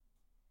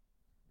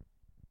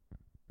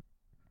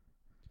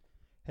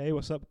Hey,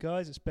 what's up,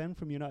 guys? It's Ben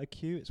from United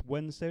Q. It's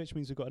Wednesday, which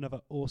means we've got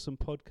another awesome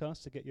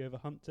podcast to get you over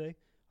hump day.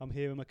 I'm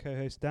here with my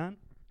co-host Dan.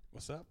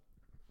 What's up?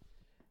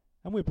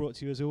 And we're brought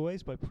to you as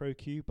always by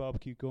ProQ,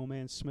 Barbecue Gourmet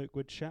and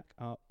Smokewood Shack,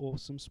 our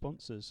awesome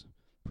sponsors.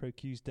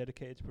 ProQ is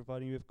dedicated to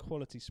providing you with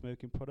quality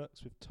smoking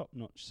products with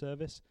top-notch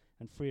service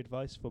and free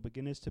advice for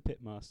beginners to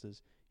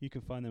pitmasters. You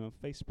can find them on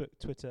Facebook,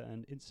 Twitter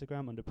and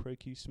Instagram under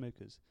ProQ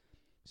Smokers.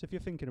 So if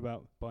you're thinking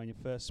about buying your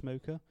first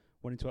smoker,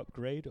 wanting to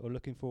upgrade or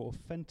looking for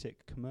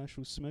authentic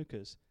commercial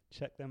smokers,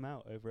 check them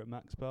out over at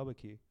Max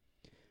Barbecue.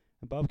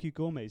 And Barbecue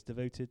Gourmet is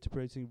devoted to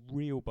promoting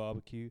real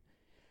barbecue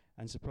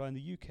and supplying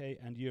the UK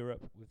and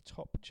Europe with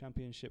top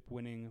championship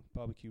winning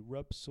barbecue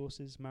rubs,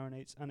 sauces,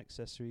 marinades and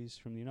accessories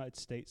from the United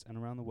States and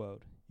around the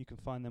world. You can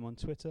find them on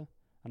Twitter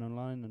and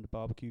online under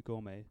Barbecue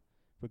Gourmet.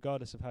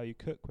 Regardless of how you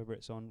cook, whether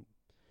it's on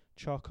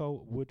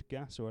charcoal, wood,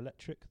 gas or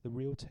electric, the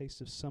real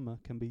taste of summer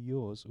can be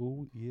yours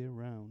all year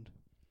round.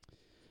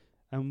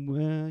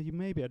 And you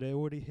may be able to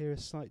already hear a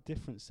slight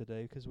difference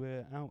today because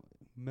we're out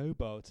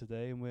mobile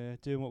today and we're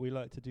doing what we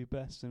like to do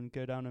best and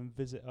go down and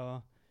visit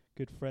our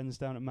good friends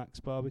down at Max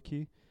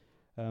Barbecue.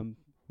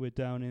 We're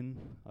down in,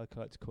 I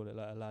like to call it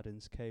like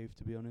Aladdin's cave,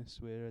 to be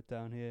honest. We're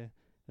down here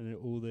and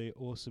all the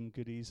awesome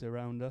goodies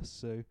around us.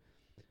 So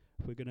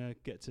we're going to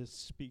get to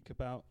speak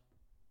about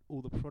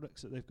all the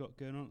products that they've got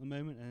going on at the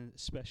moment, and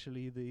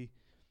especially the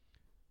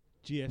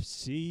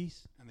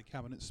GFCs and the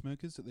cabinet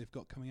smokers that they've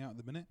got coming out at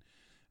the minute.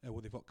 Well,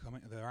 they've got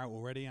coming; they're out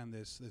already, and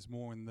there's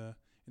more in the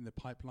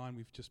pipeline.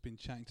 We've just been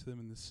chatting to them,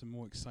 and there's some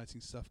more exciting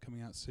stuff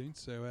coming out soon.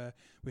 So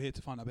we're here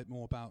to find out a bit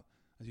more about,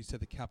 as you said,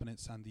 the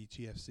cabinets and the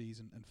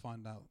GFCs, and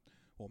find out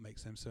what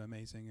makes them so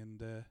amazing,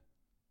 and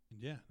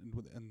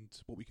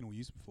what we can all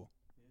use them for.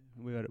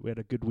 Yeah. We had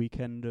a good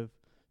weekend of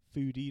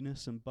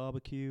foodiness and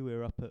barbecue. We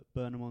were up at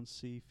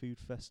Burnham-on-Sea Food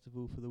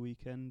Festival for the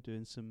weekend,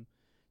 doing some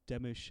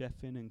demo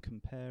chefing and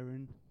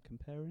comparing.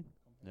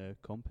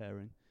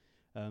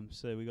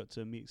 So we got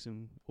to meet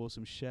some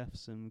awesome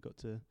chefs and got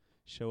to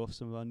show off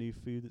some of our new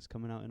food that's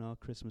coming out in our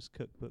Christmas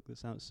cookbook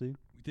that's out soon.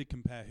 We did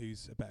compare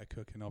who's a better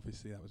cook, and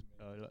obviously that was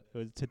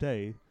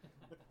today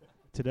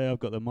I've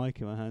got the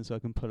mic in my hand so I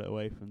can pull it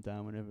away from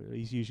Dan whenever.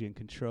 He's usually in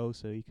control,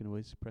 so he can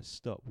always press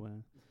stop.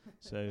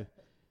 So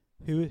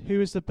who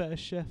is the better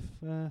chef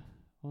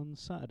on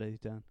Saturday,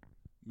 Dan?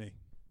 Me.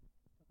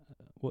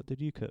 What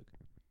did you cook?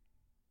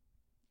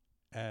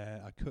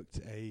 I cooked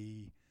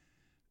a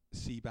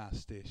sea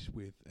bass dish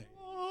with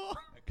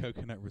a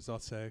coconut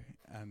risotto,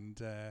 and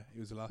it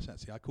was a lush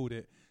actually. I called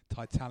it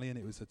Thai-Italian.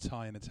 It was a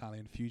Thai and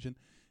Italian fusion.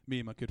 Me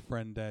and my good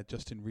friend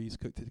Justin Rees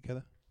cooked it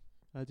together.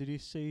 Did you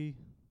see?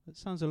 That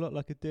sounds a lot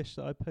like a dish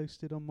that I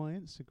posted on my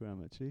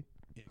Instagram, actually.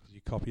 Yeah, 'cause you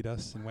copied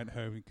us and went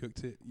home and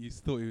cooked it. You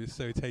thought it was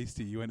so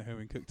tasty, you went home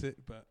and cooked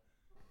it, but...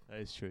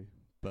 That is true,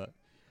 but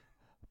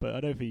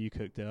I don't think you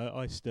cooked it.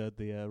 I stirred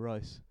the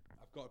rice.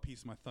 I've got a piece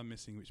of my thumb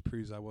missing, which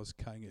proves I was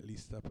cutting at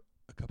least up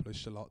a couple of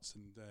shallots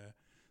and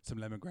some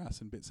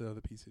lemongrass and bits of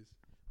other pieces.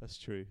 That's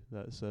true.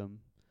 That's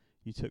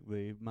you took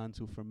the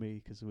mantle from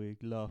me because we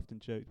laughed and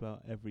joked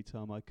about every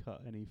time I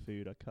cut any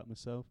food I cut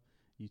myself.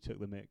 You took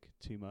the mick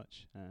too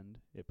much and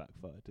it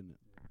backfired, didn't it?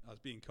 I was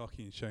being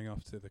cocky and showing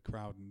off to the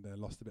crowd and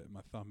lost a bit of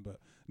my thumb, but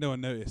no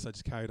one noticed. I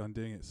just carried on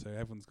doing it, so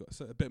everyone's got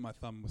a bit of my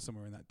thumb was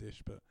somewhere in that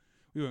dish, but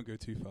we won't go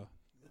too far.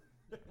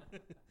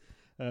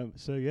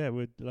 So yeah,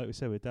 like we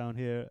said, we're down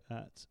here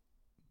at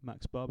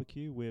Max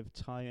Barbecue with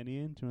Ty and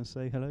Ian. Do you want to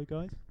say hello,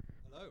 guys?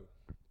 Hello.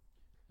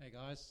 Hey,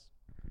 guys.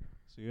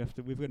 So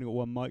we've only got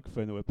one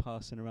microphone that we're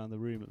passing around the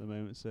room at the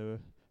moment, so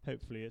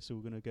hopefully it's all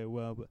going to go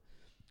well. But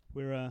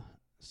we're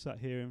sat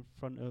here in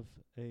front of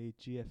a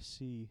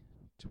GFC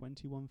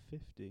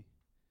 2150,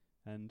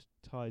 and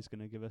Ty's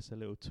going to give us a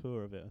little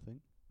tour of it, I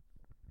think.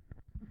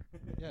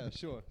 Yeah,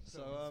 sure. So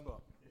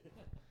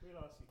we'll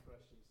ask you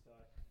questions, Ty.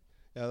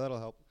 yeah, that'll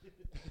help.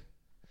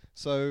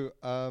 So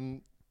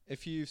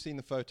if you've seen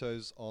the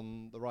photos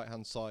on the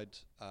right-hand side,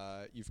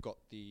 you've got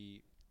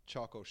the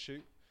charcoal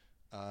chute.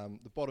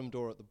 The bottom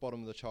door at the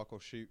bottom of the charcoal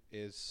chute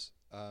is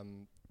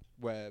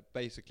where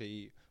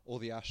basically all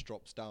the ash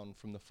drops down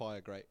from the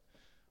fire grate.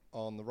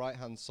 On the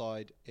right-hand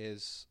side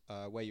is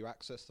where you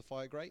access the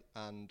fire grate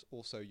and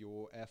also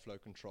your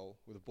airflow control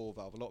with a ball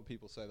valve. A lot of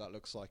people say that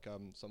looks like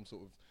some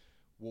sort of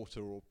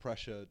water or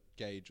pressure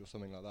gauge or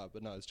something like that,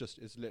 but no,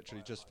 it's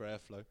literally just for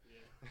airflow.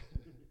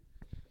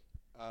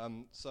 Yeah.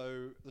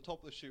 So the top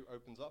of the chute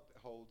opens up.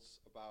 It holds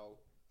about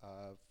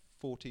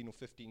 14 or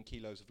 15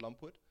 kilos of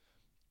lumpwood,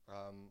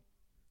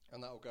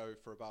 and that will go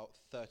for about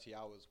 30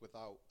 hours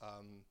without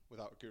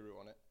a guru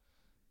on it.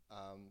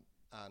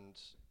 And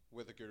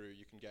with a guru,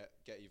 you can get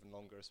even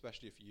longer,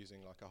 especially if you're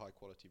using like a high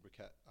quality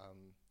briquette.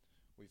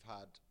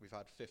 We've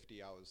had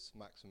 50 hours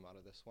maximum out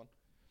of this one.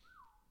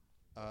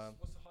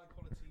 What's the high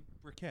quality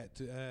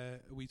briquette?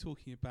 Are we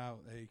talking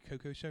about a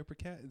Coco Show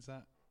briquette? Is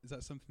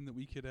that something that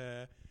we could?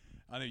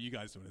 I know you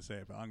guys don't want to say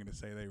it, but I'm going to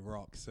say they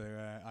rock. So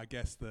I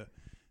guess that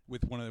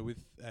with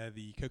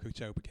the Coco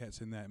Show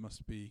briquettes in there, it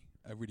must be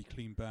a really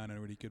clean burn and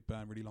a really good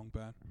burn, really long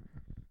burn.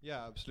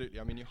 Yeah, absolutely.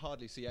 I mean, you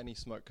hardly see any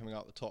smoke coming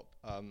out the top.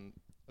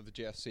 of the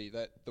GFC.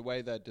 That the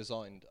way they're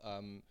designed,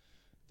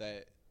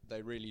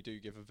 they really do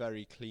give a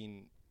very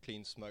clean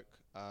smoke,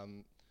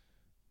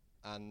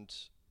 and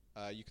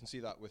you can see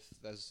that with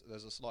there's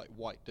a slight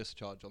white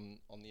discharge on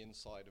the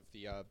inside of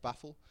the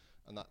baffle,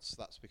 and that's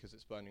because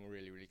it's burning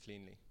really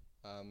cleanly.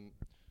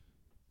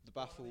 The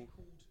baffle. Are they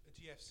called a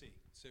GFC?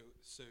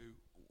 So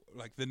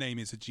like the name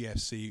is a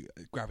GFC,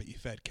 gravity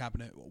fed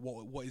cabinet.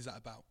 What is that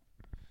about?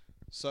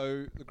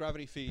 So the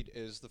gravity feed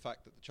is the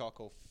fact that the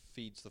charcoal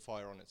feeds the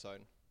fire on its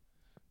own,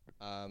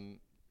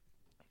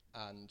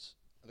 and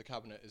the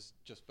cabinet is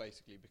just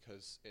basically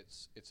because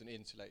it's an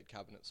insulated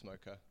cabinet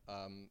smoker.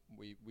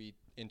 We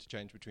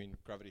interchange between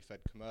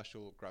gravity-fed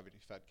commercial,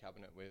 gravity-fed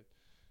cabinet with,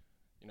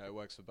 it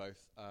works for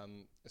both.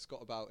 It's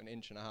got about 1.5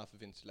 inches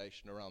of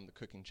insulation around the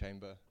cooking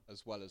chamber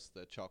as well as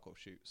the charcoal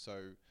chute,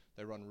 so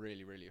they run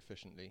really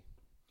efficiently.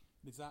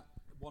 Is that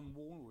one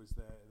wall, or is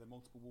there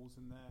multiple walls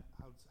in there?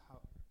 How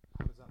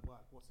does that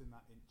work? What's in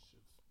that 1.5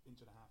 inch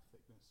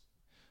thickness?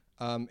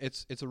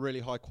 It's a really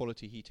high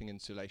quality heating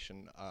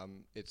insulation.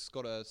 It's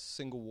got a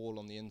single wall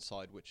on the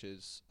inside, which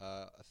is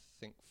I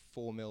think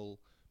 4mm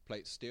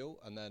plate steel,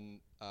 and then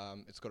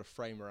it's got a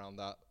frame around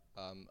that,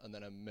 and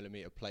then a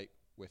millimeter plate,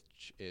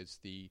 which is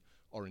the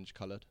orange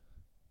coloured.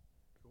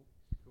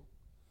 Cool.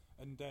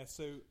 And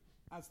so,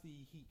 as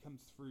the heat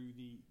comes through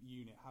the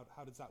unit,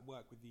 how does that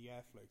work with the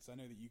airflow? Because I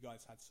know that you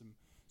guys had some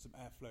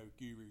airflow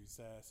gurus,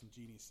 some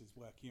geniuses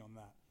working on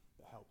that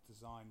helped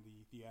design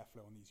the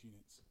airflow on these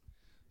units.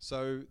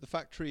 So the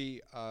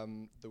factory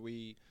that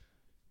we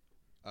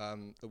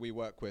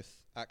work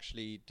with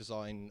actually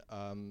design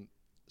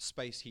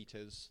space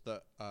heaters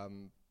that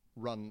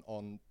run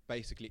on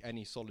basically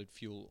any solid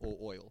fuel or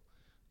oil,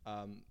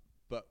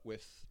 but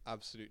with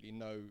absolutely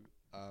no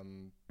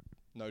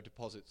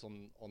deposits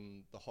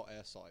on the hot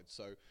air side.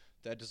 So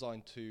they're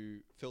designed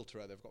to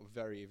filter air. They've got a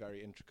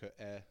very intricate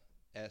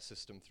air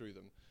system through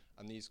them,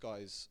 and these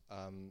guys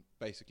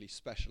basically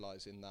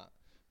specialize in that.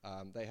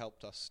 They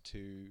helped us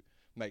to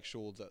make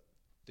sure that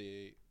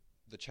the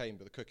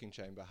cooking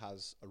chamber,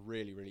 has a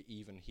really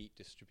even heat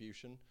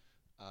distribution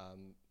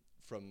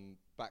from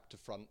back to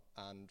front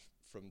and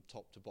from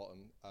top to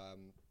bottom.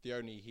 The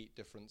only heat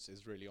difference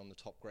is really on the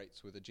top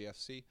grates with a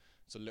GFC.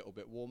 It's a little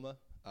bit warmer,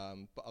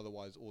 but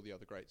otherwise all the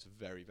other grates are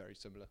very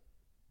similar.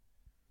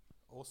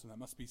 Awesome. That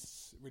must be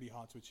really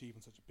hard to achieve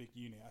on such a big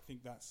unit. I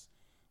think that's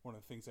one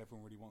of the things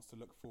everyone really wants to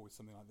look for with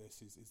something like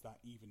this is that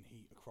even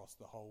heat across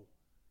the whole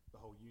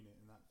unit,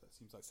 and that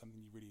seems like something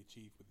you really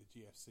achieve with the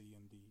GFC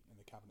and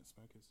the cabinet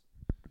smokers.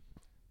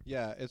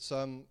 Yeah,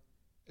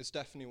 it's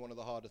definitely one of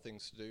the harder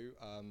things to do,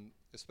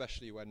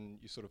 especially when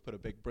you sort of put a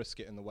big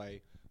brisket in the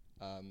way.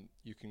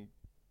 You can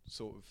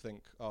sort of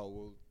think, oh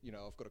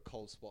well, I've got a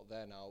cold spot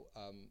there now.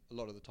 A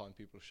lot of the time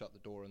people shut the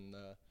door and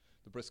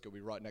the brisket will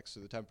be right next to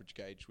the temperature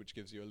gauge, which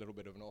gives you a little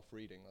bit of an off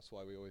reading. That's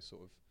why we always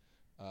sort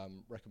of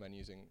recommend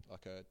using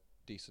like a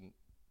decent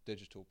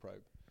digital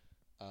probe.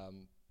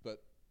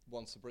 But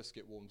once the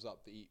brisket warms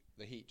up,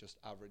 the heat just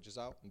averages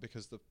out, and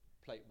because the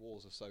plate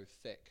walls are so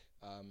thick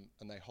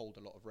and they hold a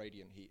lot of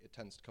radiant heat, it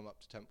tends to come up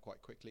to temp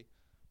quite quickly.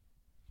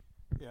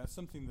 Yeah,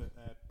 something that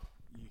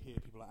you hear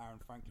people like Aaron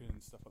Franklin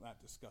and stuff like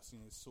that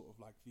discussing is sort of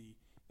like the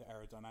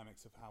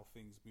aerodynamics of how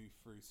things move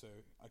through. So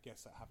I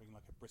guess that having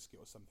like a brisket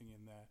or something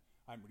in there,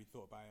 I hadn't really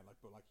thought about it,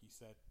 but like you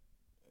said,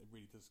 it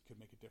really could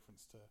make a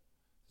difference to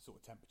sort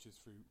of temperatures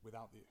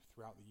throughout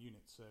the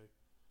unit. So.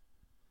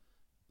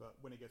 But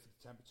when it gets to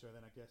the temperature,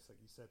 then I guess, like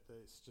you said, that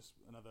it's just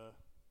another,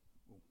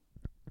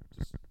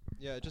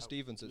 it just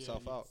evens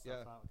itself out.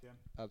 Yeah,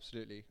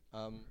 absolutely.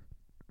 Probe-wise,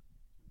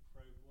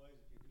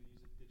 if you could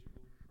use a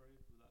digital probe,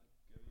 will that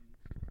go in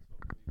to the top?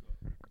 What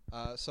have you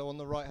got? So on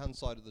the right-hand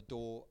side of the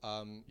door,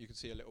 you can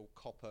see a little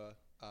copper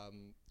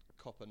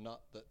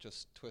nut that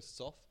just twists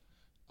off,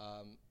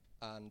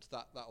 and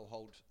that will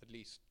hold at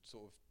least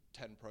sort of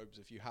 10 probes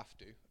if you have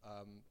to.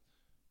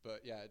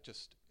 But yeah,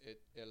 it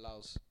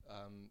allows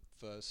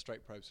for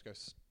straight probes to go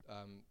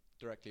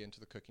directly into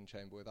the cooking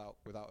chamber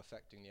without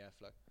affecting the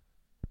airflow.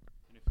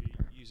 And if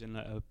you're using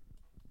like a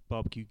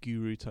barbecue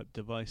guru type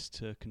device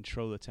to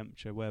control the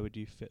temperature, where would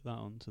you fit that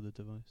onto the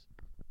device?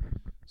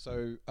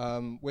 So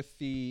with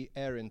the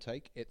air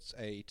intake, it's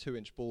a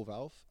 2-inch ball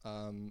valve,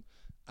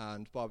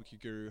 and Barbecue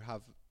Guru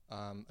have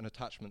an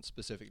attachment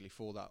specifically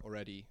for that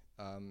already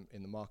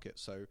in the market.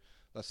 So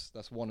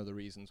that's one of the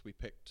reasons we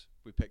picked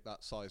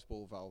that size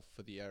ball valve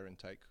for the air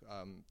intake.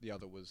 The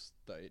other was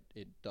that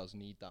it does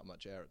need that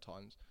much air at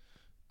times.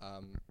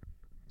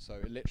 So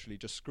it literally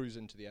just screws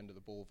into the end of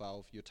the ball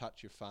valve. You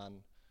attach your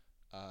fan,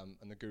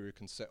 and the Guru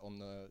can sit on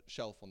the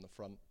shelf on the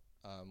front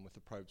with the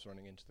probes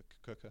running into the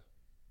cooker.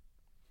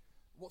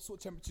 What sort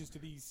of temperatures do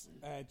these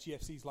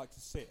GFCs like to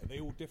sit? Are they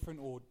all different,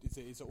 or is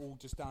it all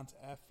just down to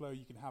airflow?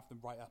 You can have them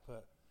right up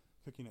at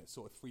cooking at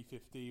sort of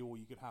 350, or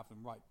you could have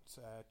them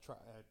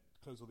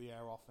close all the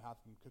air off and have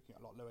them cooking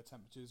at a lot lower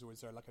temperatures, or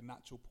is there like a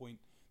natural point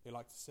they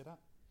like to sit at?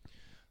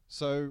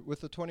 So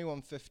with the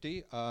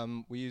 2150,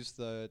 we use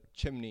the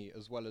chimney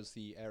as well as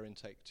the air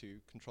intake to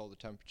control the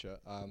temperature.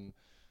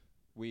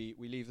 we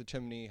leave the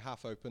chimney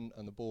half open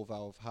and the ball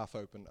valve half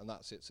open, and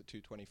that sits at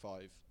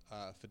 225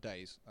 for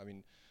days. I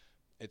mean,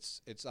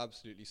 it's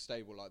absolutely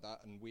stable like that,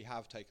 and we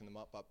have taken them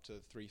up to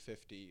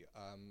 350,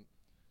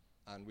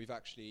 and we've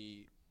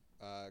actually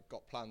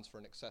got plans for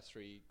an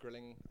accessory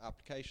grilling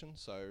application.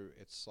 So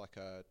it's like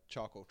a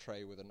charcoal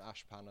tray with an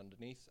ash pan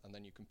underneath, and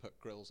then you can put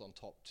grills on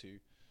top to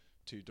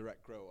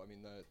direct grill. I mean,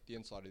 the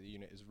inside of the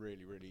unit is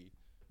really, really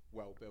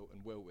well built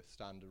and will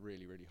withstand a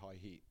really, really high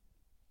heat.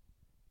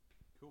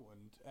 Cool.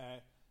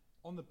 And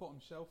on the bottom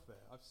shelf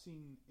there, I've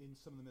seen in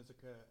some of them there's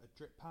like a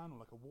drip pan or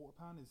like a water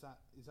pan. Is that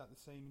the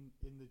same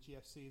in the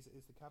GFC as it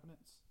is the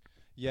cabinets?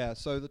 Yeah,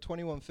 so the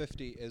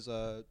 2150 is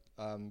a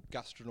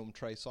gastronome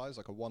tray size,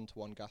 like a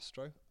 1-to-1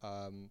 gastro,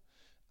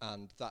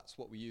 and that's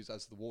what we use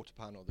as the water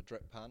pan or the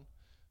drip pan.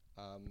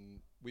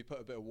 We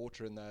put a bit of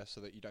water in there so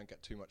that you don't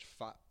get too much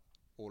fat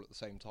all at the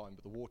same time,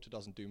 but the water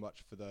doesn't do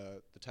much for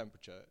the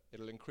temperature.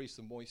 It'll increase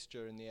the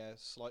moisture in the air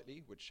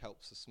slightly, which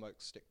helps the smoke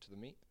stick to the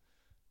meat.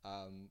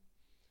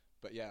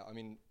 But yeah, I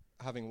mean,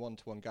 having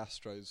 1-to-1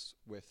 gastros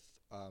with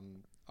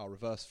our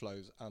reverse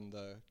flows and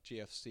the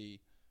GFC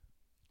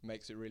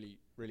makes it really,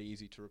 really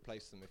easy to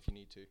replace them if you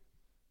need to.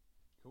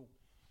 Cool.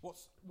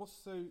 What's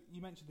so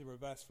you mentioned the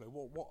reverse flow.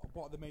 What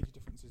are the major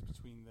differences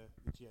between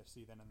the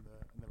GFC then and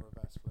the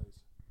reverse flows?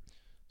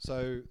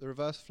 So the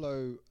reverse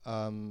flow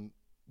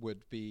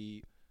would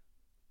be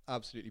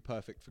absolutely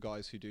perfect for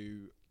guys who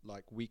do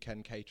like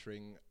weekend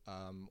catering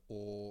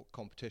or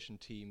competition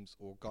teams,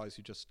 or guys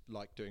who just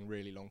like doing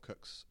really long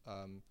cooks.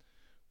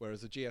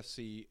 Whereas the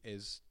GFC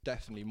is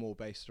definitely more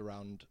based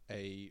around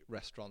a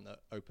restaurant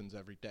that opens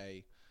every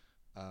day.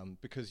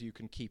 Because you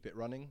can keep it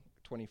running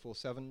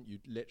 24/7, you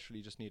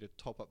literally just need to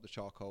top up the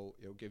charcoal.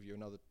 It'll give you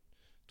another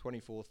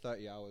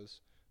 24-30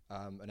 hours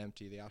and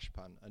empty the ash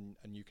pan,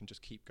 and you can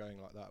just keep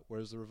going like that.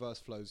 Whereas the reverse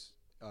flows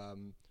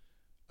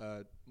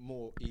are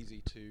more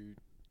easy to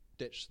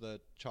ditch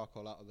the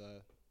charcoal out of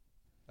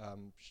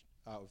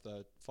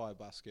the fire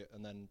basket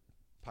and then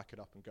pack it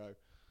up and go.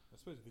 I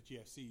suppose with the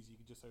GFCs you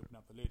can just open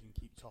up the lid and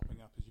keep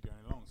topping up as you're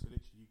going along, so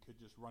literally you could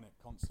just run it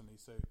constantly.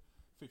 So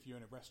if you're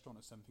in a restaurant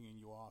or something and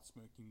you are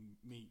smoking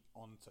meat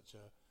on such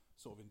a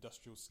sort of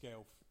industrial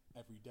scale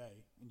every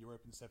day, and you're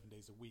open 7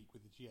 days a week,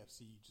 with the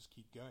GFC you just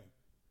keep going.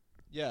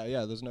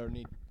 Yeah, there's no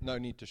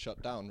need to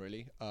shut down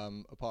really,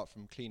 apart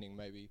from cleaning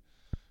maybe.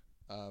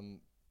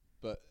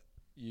 But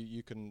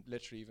you can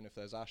literally, even if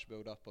there's ash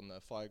build up on the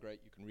fire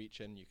grate, you can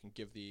reach in, you can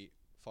give the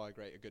fire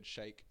grate a good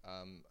shake,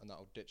 and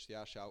that'll ditch the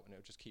ash out and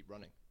it'll just keep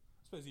running.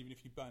 I suppose even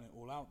if you burn it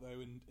all out though,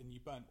 and you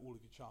burn all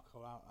of your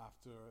charcoal out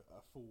after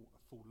a full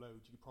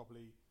load, it'd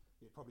probably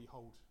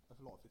hold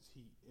a lot of its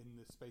heat in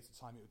the space of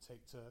time it would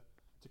take to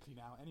clean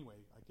it out anyway,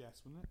 I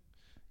guess, wouldn't it?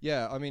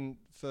 Yeah, I mean,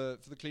 for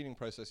the cleaning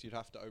process, you'd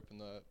have to open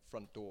the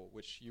front door,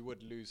 which you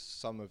would lose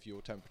some of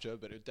your temperature,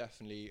 but it would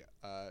definitely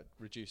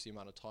reduce the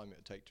amount of time it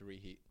would take to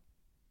reheat.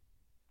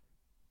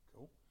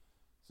 Cool.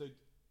 So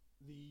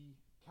the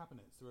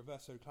cabinets, the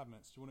reverse flow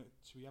cabinets,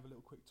 should we have a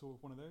little quick tour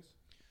of one of those?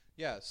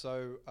 Yeah,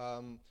 so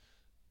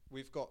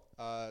we've got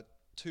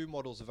 2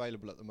 models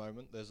available at the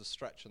moment. There's a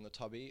stretch and the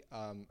tubby,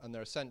 and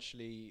they're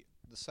essentially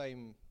the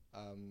same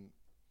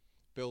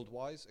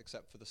build-wise,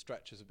 except for the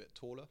stretch is a bit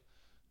taller.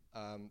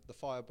 The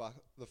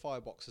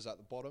firebox is at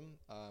the bottom.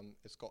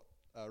 It's got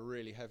a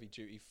really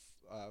heavy-duty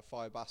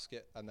fire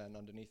basket, and then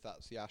underneath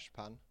that's the ash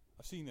pan.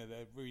 I've seen that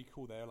they're really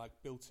cool. They're like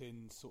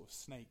built-in sort of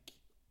snake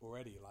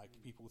already. Like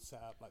people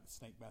set up like the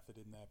snake method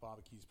in their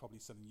barbecues, probably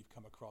something you've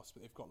come across,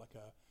 but they've got like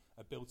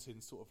a built-in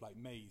sort of like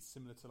maze,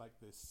 similar to like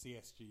the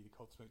CSG, the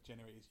cold smoke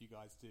generators you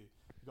guys do.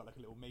 You've got like a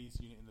little maze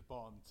unit in the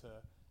bottom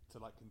to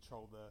like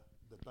control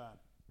the burn.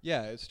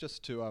 Yeah, it's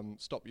just to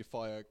stop your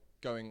fire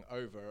going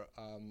over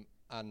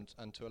and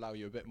to allow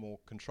you a bit more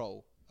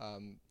control.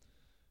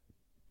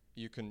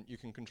 You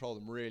can control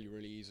them really,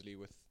 really easily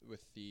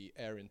with the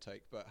air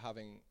intake, but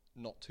having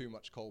not too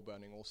much coal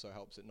burning also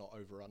helps it not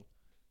overrun.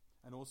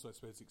 And also, I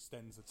suppose,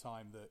 extends the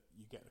time that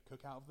you get to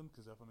cook out of them,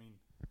 because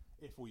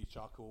if all your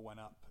charcoal went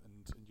up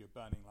and you're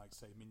burning, like,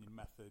 say, Minion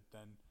method,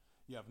 then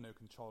you have no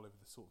control over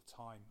the sort of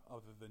time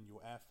other than your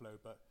airflow.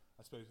 But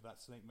I suppose with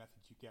that snake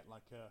method, you get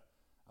like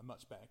a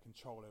much better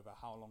control over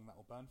how long that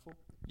will burn for.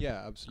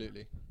 Yeah,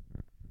 absolutely.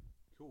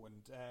 Cool.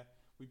 And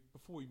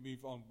before we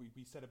move on,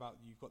 we said about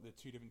you've got the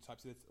 2 different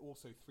types. There's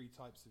also 3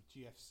 types of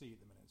GFC at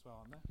the minute as well,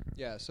 aren't there?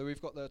 Yeah, so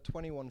we've got the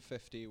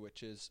 2150,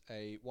 which is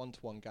a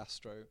 1-to-1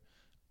 gastro,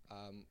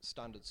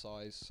 standard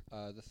size.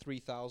 The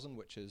 3000,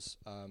 which is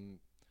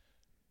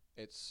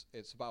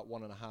it's about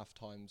 1.5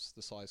 times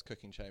the size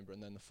cooking chamber,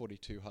 and then the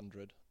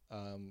 4200,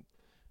 and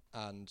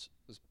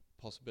there's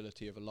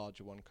possibility of a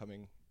larger one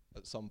coming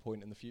at some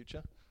point in the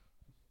future.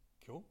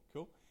 Cool.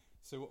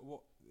 So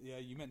what? Yeah,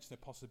 you mentioned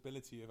the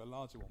possibility of a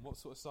larger one. What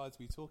sort of size are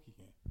we talking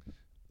here?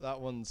 That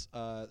one's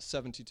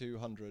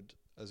 7200,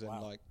 as wow.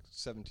 in like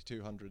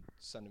 7200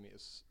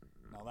 centimeters.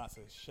 Now that's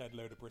a shed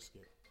load of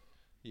brisket.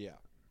 Yeah.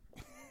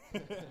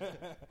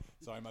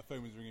 Sorry, my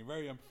phone was ringing.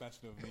 Very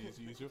unprofessional of me as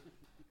usual.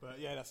 But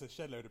yeah, that's a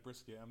shed load of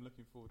brisket. I'm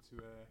looking forward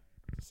to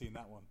seeing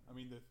that one. I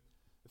mean,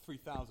 the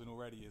 3000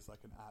 already is like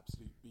an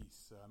absolute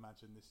beast. So I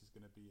imagine this is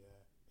going to be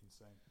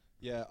insane.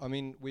 Yeah, I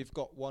mean, we've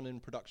got one in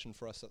production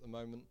for us at the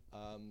moment.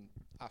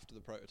 After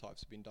the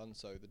prototypes have been done,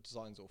 so the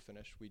design's all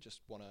finished. We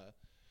just want to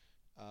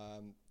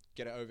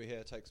get it over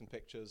here, take some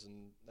pictures,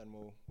 and then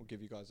we'll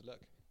give you guys a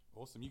look.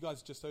 Awesome. You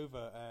guys just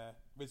over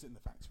visiting the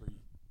factory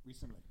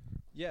recently?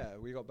 Yeah,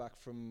 we got back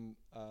from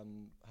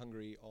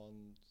Hungary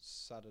on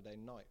Saturday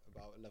night,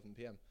 about 11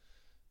 p.m.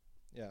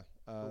 Yeah.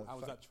 Cool. How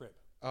was that trip?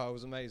 Oh, it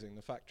was amazing.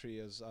 The factory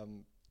is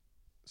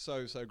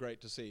so great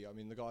to see. I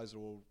mean, the guys are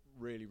all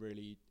really,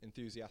 really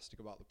enthusiastic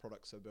about the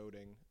products they're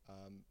building,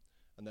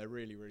 and they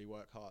really, really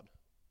work hard.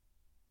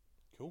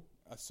 Cool.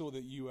 I saw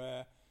that you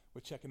were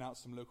checking out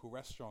some local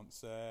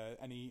restaurants.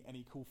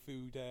 Any cool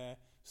food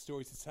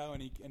stories to tell?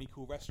 Any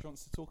cool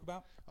restaurants to talk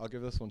about? I'll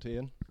give this one to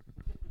Ian.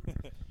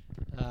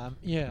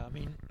 Yeah, I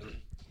mean,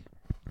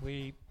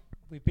 we've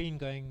been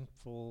going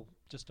for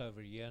just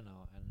over a year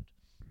now, and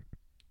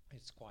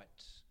it's quite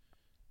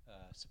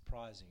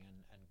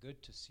surprising and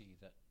good to see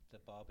that the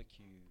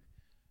barbecue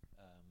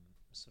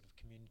sort of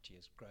community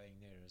is growing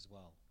there as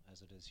well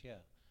as it is here,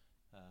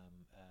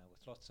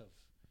 with lots of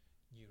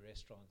new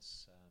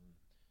restaurants.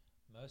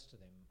 Most of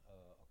them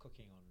are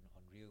cooking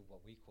on real,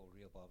 what we call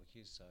real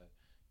barbecues, so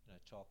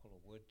charcoal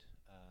or wood,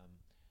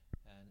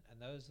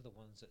 and those are the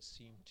ones that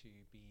seem to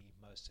be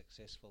most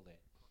successful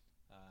there.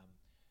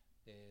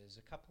 There's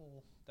a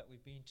couple that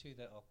we've been to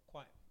that are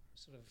quite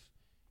sort of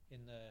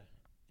in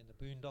the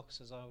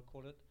boondocks, as I would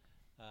call it,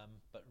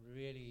 but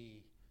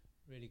really,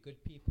 really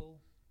good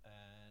people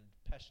and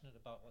passionate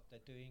about what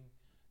they're doing.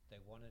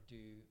 They want to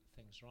do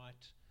things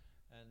right,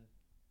 and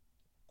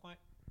quite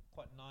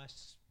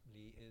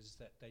nicely is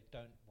that they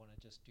don't want to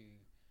just do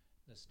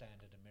the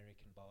standard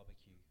American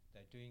barbecue.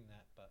 They're doing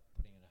that, but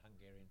putting in a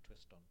Hungarian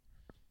twist on.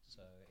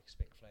 So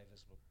expect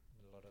flavors with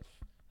a lot of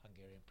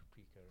Hungarian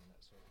paprika and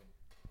that sort of thing.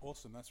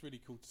 Awesome. That's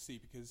really cool to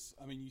see, because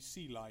I mean, you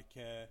see like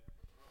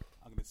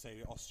I'm going to say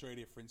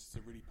Australia, for instance,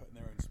 are really putting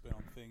their own spin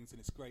on things, and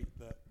it's great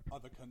that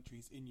other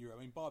countries in Europe,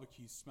 I mean,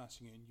 barbecue's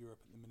smashing it in Europe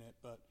at the minute,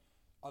 but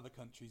other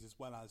countries, as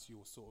well as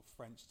your sort of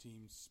French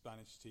teams,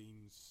 Spanish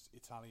teams,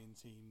 Italian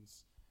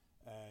teams,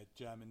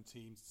 German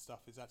teams,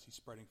 stuff is actually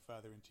spreading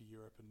further into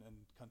Europe, and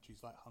countries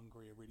like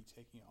Hungary are really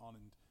taking it on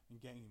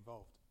and getting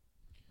involved.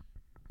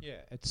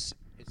 Yeah, it's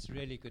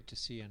really good to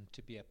see and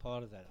to be a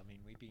part of that. I mean,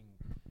 we've been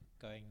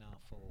going now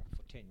for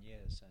 10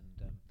 years,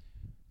 and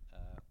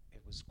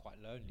it was quite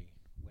lonely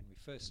when we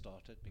first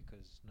started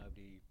because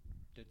nobody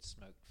did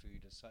smoke food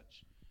as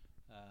such,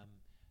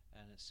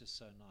 and it's just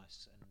so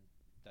nice and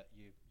that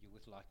you're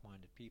with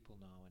like-minded people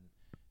now,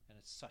 and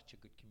it's such a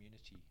good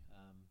community.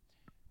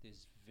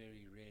 There's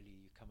very rarely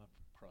you come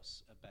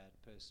across a bad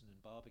person in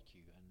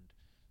barbecue, and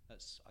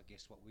that's, I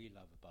guess, what we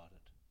love about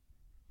it.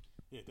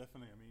 Yeah,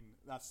 definitely. I mean,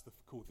 that's the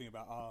cool thing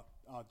about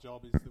our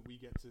job, is that we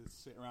get to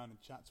sit around and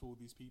chat to all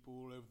these people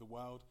all over the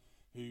world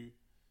who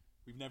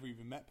we've never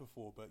even met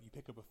before, but you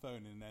pick up a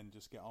phone and then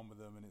just get on with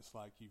them, and it's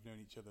like you've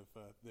known each other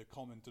for the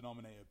common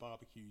denominator.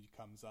 Barbecue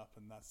comes up,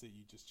 and that's it.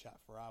 You just chat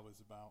for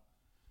hours about.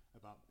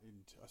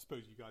 I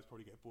suppose you guys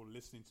probably get bored of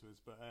listening to us,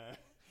 but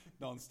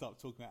non-stop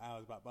talking about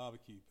hours about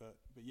barbecue. But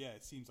yeah,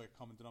 it seems like a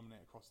common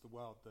denominator across the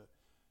world that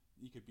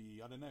you could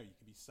be, I don't know, you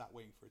could be sat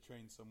waiting for a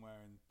train somewhere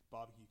and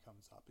barbecue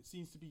comes up. It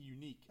seems to be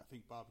unique, I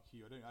think,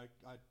 barbecue.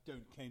 I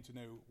don't claim to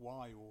know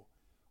why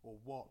or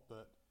what,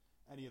 but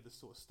any other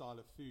sort of style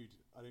of food,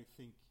 I don't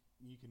think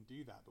you can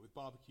do that. But with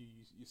barbecue,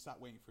 you're sat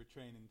waiting for a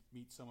train and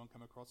meet someone,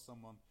 come across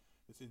someone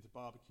that's into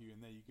barbecue, and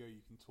there you go.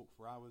 You can talk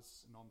for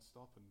hours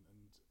non-stop, and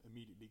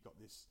immediately got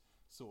this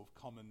sort of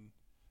common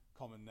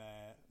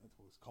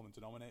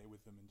denominator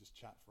with them, and just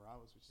chat for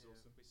hours, which is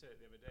awesome. We said it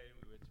the other day, and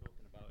we were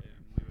talking about it,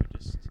 and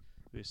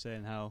we were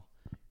saying how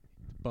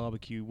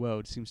barbecue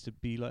world seems to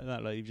be like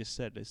that. Like you've just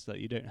said, it's like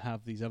you don't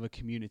have these other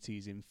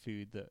communities in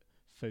food that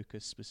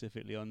focus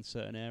specifically on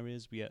certain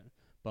areas, but yet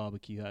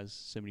barbecue has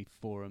so many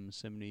forums,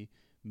 so many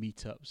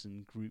meetups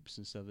and groups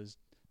and stuff.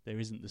 There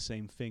isn't the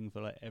same thing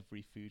for like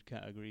every food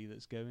category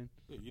that's going.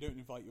 Yeah, you don't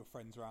invite your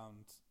friends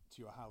around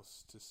to your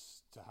house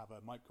to have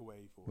a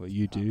microwave. Or well,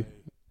 you do.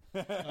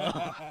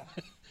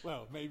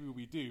 Well, maybe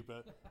we do,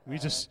 but we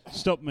just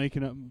stop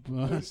making up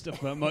stuff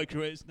about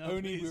microwaves now.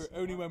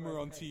 Only when we're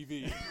on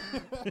TV.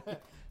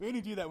 We only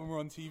do that when we're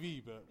on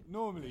TV, but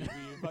normally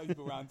we invite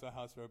people around to our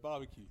house for a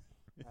barbecue.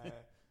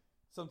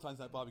 Sometimes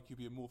that barbecue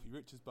be a Morphy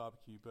Richards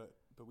barbecue, but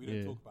we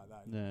don't talk about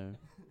that.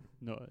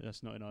 No,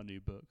 that's not in our new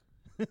book.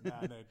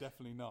 No,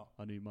 definitely not.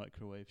 Our new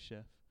microwave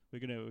chef.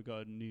 We've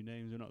got new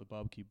names. We're not the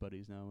barbecue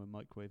buddies now. We're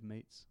microwave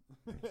mates.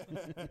 Yeah,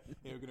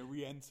 we're going to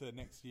re-enter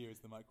next year as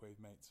the microwave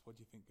mates. What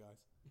do you think,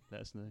 guys?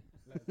 Let us know.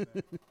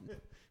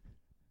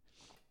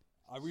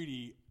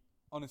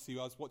 Honestly,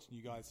 I was watching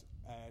you guys.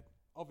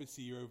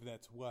 Obviously, you're over there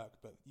to work,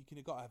 but you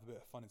got to have a bit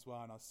of fun as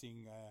well. And I was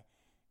seeing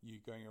you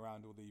going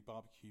around all the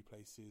barbecue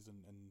places and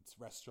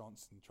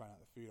restaurants and trying out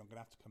the food. I'm going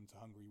to have to come to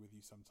Hungary with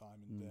you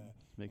sometime and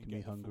making and me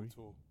get the hungry.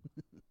 full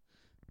tour.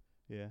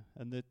 Yeah,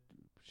 and the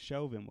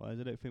shelving wise,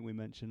 I don't think we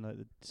mentioned like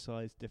the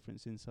size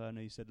difference inside. I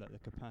know you said like the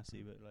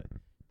capacity, but like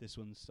this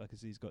one's, I can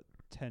see, he's got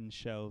 10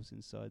 shelves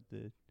inside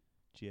the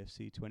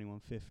GFC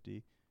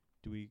 2150.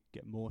 Do we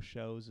get more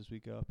shelves as we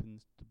go up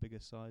in the bigger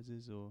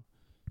sizes, or?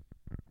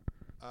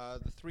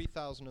 The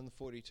 3000 and the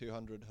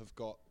 4200 have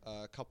got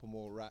a couple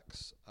more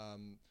racks,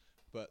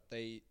 but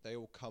they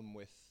all come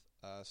with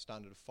a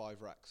standard of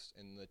 5 racks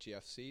in the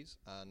GFCs,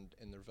 and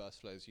in the reverse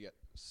flows you get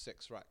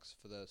 6 racks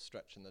for the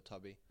stretch and the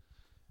tubby.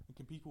 And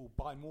can people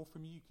buy more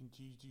from you?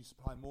 Do you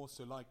supply more?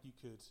 So like you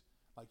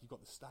got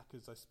the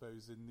stackers, I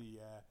suppose, in the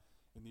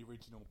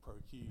original Pro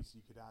Qs,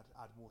 you could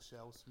add more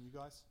shelves from you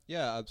guys?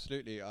 Yeah,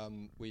 absolutely.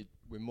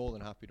 We're more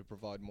than happy to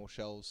provide more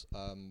shelves.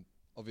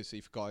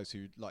 Obviously, for guys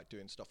who like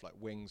doing stuff like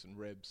wings and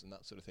ribs and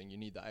that sort of thing, you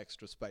need that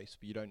extra space,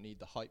 but you don't need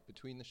the height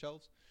between the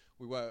shelves.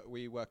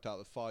 We worked out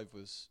that 5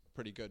 was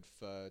pretty good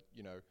for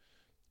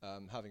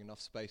having enough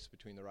space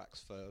between the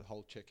racks for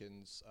whole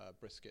chickens,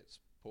 briskets,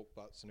 pork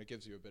butts, and it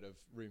gives you a bit of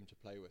room to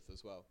play with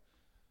as well.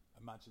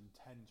 Imagine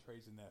 10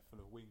 trays in there full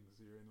of wings.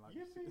 You're in like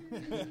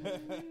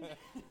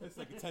it's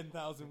like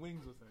 10,000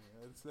 wings or something.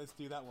 Let's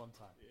do that one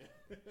time.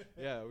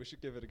 Yeah, we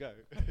should give it a go.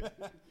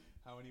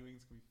 How many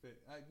wings can we fit?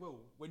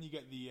 Well, when you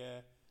get the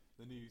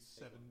new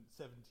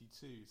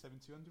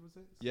 7200 was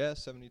it? Yeah,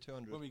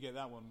 7200. When we get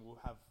that one,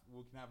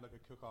 we can have like a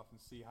cook-off and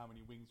see how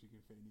many wings we can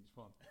fit in each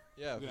one.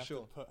 Yeah, for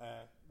sure.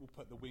 We'll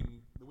put the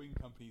wing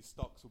company's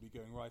stocks will be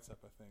going right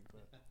up, I think.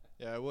 But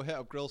yeah, we'll hit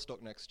up grill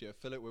stock next year,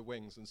 fill it with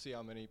wings, and see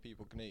how many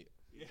people can eat.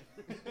 Yeah.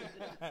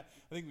 I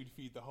think we'd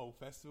feed the whole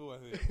festival. I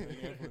think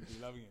everyone would be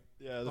loving it.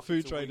 Yeah, the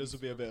food traders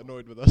would be a bit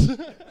annoyed with us.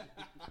 Yeah.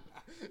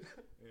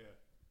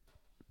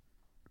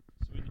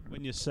 So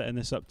when you're setting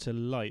this up to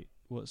light,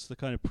 what's the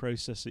kind of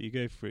process that you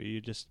go through?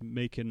 You're just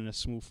making a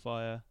small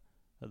fire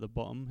at the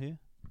bottom here?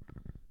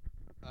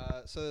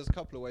 So there's a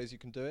couple of ways you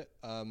can do it.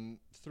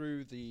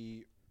 Through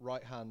the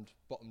right-hand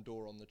bottom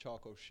door on the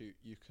charcoal chute,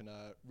 you can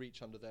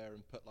reach under there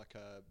and put like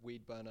a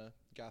weed burner,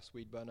 gas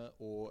weed burner,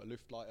 or a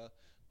Luftlighter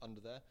under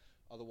there.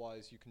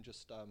 Otherwise, you can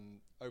just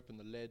open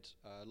the lid,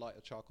 light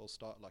a charcoal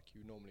start like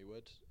you normally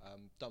would,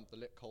 dump the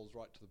lit coals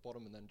right to the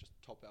bottom, and then just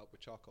top it up with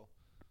charcoal.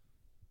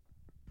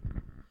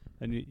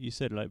 And you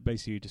said, like,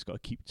 basically you just got to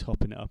keep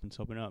topping it up and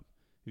topping it up.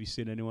 Have you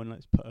seen anyone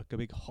like put a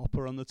big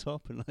hopper on the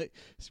top and like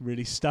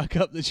really stack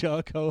up the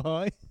charcoal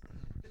high?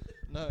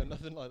 No,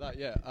 nothing like that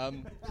yet. I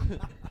mean,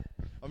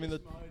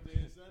 the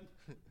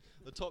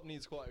top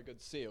needs quite a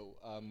good seal.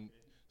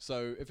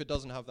 So if it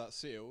doesn't have that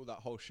seal, that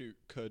whole chute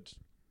could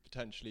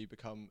potentially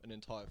become an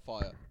entire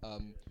fire.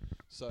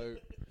 So,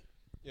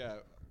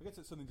 yeah. I guess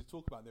it's something to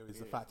talk about. There is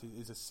the fact it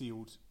is a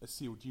sealed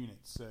unit,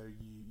 so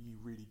you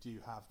really do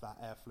have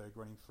that airflow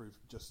running through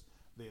just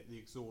the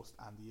exhaust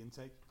and the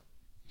intake.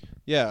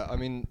 Yeah, I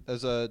mean,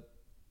 there's a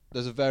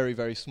very,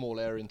 very small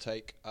air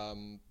intake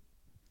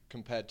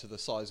compared to the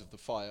size of the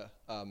fire,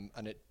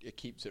 and it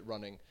keeps it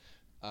running.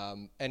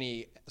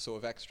 Any sort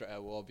of extra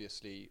air will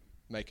obviously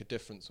make a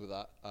difference with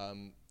that,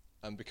 and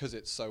because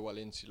it's so well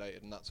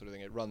insulated and that sort of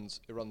thing, it runs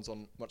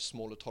on much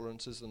smaller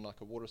tolerances than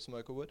like a water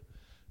smoker would,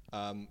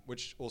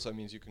 which also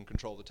means you can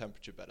control the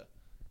temperature better.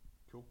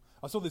 Cool.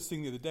 I saw this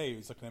thing the other day. It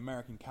was like an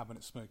American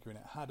cabinet smoker, and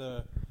it had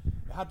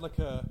like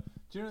a.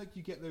 Do you know, like,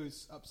 you get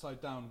those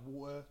upside down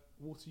water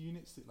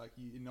units that, like,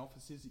 you, in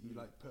offices that you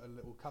like put a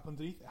little cup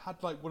underneath? It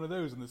had like one of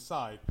those on the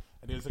side,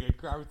 and it was like a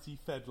gravity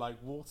fed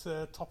like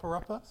water topper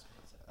upper.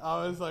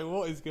 I was like,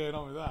 what is going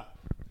on with that?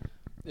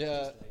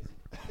 Yeah.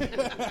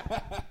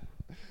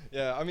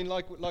 Yeah, I mean,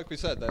 like we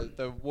said,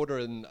 the water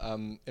in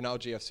our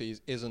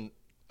GFCs isn't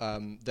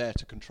there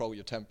to control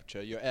your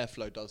temperature. Your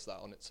airflow does that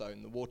on its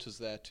own. The water's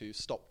there to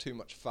stop too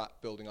much fat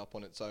building up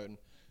on its own,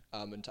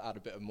 and to add a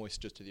bit of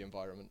moisture to the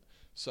environment.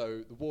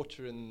 So the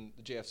water in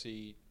the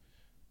GFC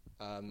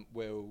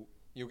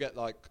you'll get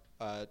like,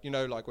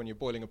 like when you're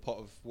boiling a pot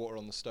of water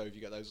on the stove, you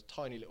get those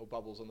tiny little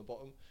bubbles on the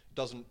bottom. It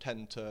doesn't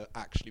tend to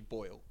actually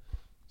boil.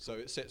 So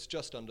it sits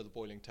just under the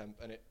boiling temp,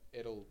 and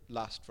it'll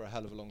last for a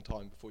hell of a long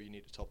time before you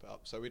need to top it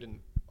up. So I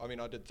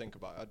did think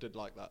about it. I did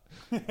like that.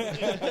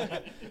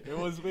 It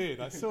was weird.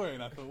 I saw it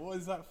and I thought, what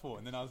is that for?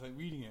 And then I was like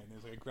reading it, and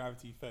there's like a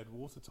gravity-fed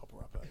water topper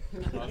upper. I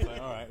was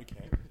like, all right,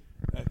 okay.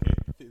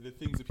 The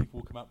things that people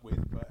will come up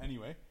with. But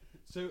anyway,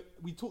 so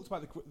we talked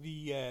about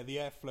the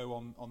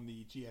airflow on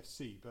the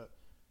GFC, but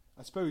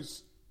I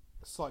suppose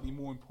slightly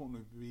more important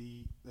would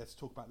be, let's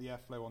talk about the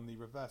airflow on the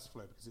reverse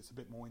flow, because it's a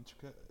bit more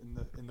intricate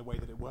in the way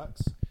that it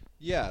works.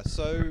 Yeah,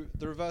 so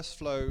the reverse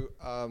flow,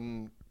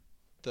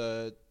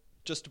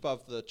 just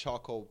above the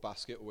charcoal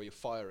basket where your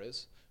fire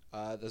is,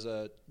 there's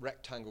a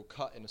rectangle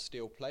cut in a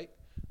steel plate.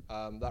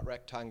 That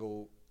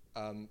rectangle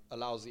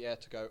allows the air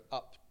to go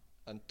up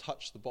and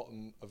touch the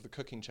bottom of the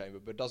cooking chamber,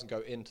 but it doesn't go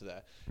into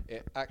there.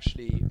 It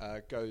actually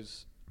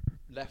goes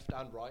left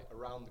and right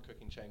around the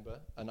cooking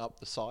chamber and up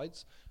the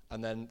sides,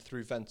 and then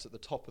through vents at the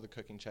top of the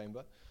cooking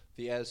chamber.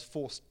 The air's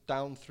forced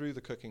down through the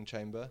cooking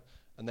chamber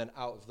and then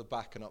out of the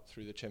back and up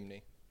through the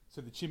chimney.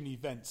 So the chimney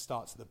vent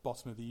starts at the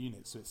bottom of the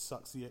unit, so it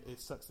sucks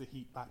the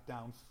heat back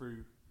down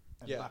through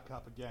and back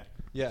up again.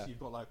 Yeah. So you've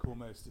got like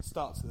almost, it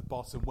starts at the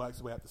bottom, works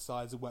its way up the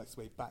sides, and works its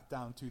way back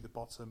down to the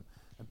bottom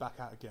and back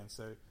out again.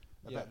 So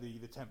I bet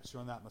the temperature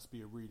on that must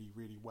be a really,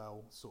 really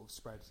well sort of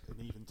spread an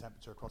even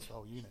temperature across the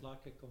whole unit. It's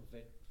like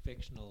a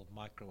convectional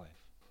microwave.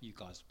 You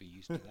guys would be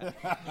used to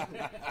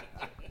that.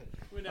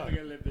 We're never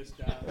going to live this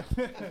down.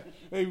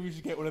 Maybe we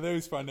should get one of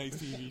those for our next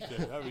TV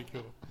show. That'd be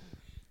cool.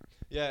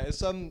 Yeah,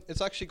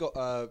 it's actually got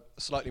a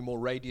slightly more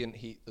radiant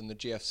heat than the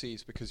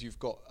GFCs because you've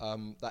got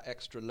that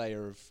extra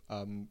layer of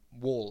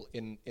wall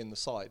in the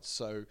sides,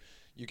 so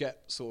you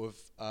get sort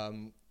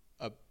of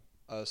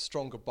a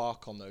stronger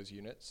bark on those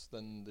units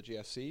than the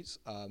GFCs.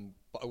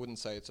 But I wouldn't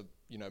say it's a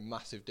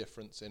massive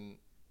difference in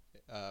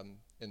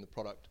the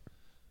product.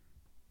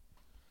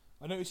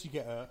 I noticed you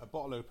get a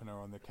bottle opener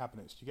on the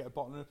cabinets. Do you get a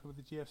bottle opener with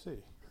the GFC?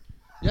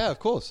 Yeah, of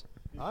course.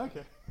 Oh,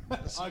 okay.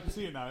 I can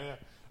see it now, yeah.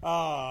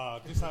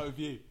 Just out of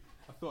view.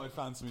 I thought I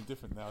found something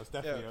different there. I was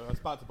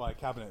about to buy a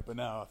cabinet, but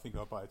now I think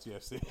I'll buy a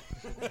GFC.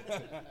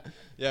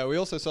 Yeah, we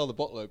also sell the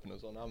bottle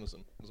openers on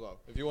Amazon as well.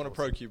 If you want a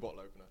ProQ bottle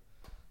opener.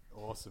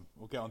 Awesome.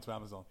 We'll get onto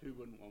Amazon. Who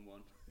wouldn't want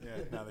one? Yeah,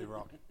 no, they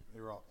rock. They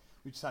rock.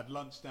 We just had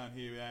lunch down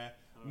here.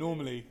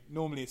 Normally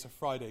it's a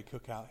Friday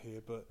cookout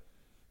here, but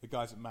the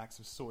guys at Max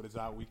have sorted us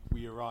out.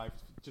 We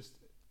arrived just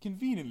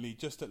conveniently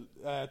just at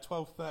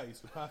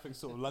 12:30, so perfect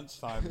sort of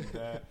lunchtime. And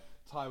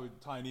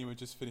Ty and Ian were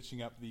just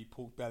finishing up the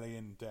pork belly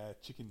and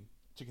chicken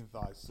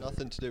thighs. So.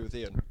 Nothing to do with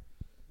Ian.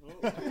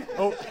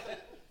 Oh,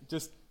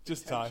 just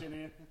Ty.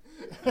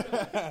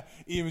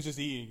 Ian was just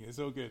eating. It's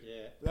all good.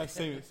 Yeah. That's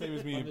same as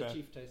me I'm and the Ben.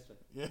 chief taster.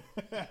 Yeah,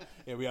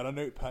 yeah. We had our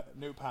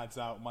notepads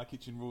out, My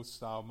Kitchen Rules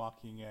style,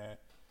 marking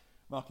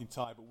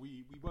Ty. But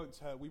we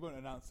won't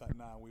announce that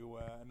now. We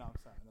will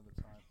announce that another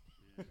time.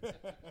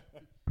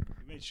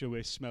 We made sure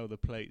we smell the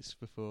plates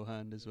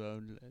beforehand as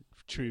well,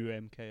 true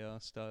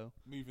MKR style.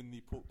 Moving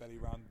the pork belly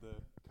around the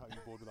cutting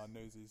board with our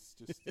noses,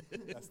 just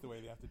that's the way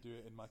they have to do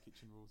it in My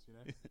Kitchen Rules,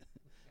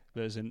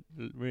 But it was a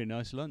really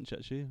nice lunch,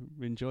 actually.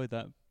 We enjoyed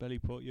that belly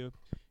pork. You've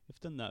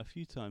done that a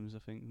few times, I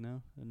think,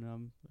 now, and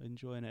I'm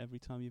enjoying it every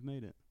time you've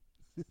made it.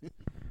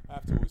 I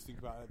have to always think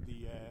about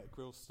the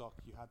grill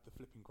stock. You had the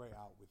flipping grate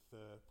out with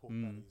the pork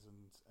bellies,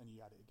 and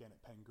you had it again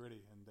at Pen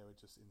Gritty, and they were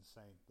just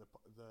insane. The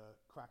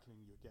crackling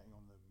you were getting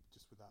on them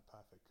just with that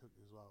perfect cook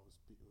as well was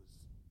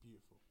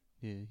beautiful.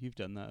 Yeah, you've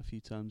done that a few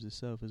times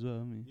yourself as well,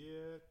 haven't you?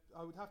 Yeah,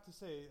 I would have to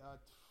say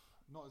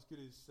not as good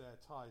as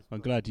Ty's.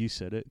 I'm glad you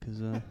said it,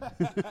 because... I've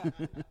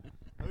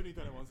only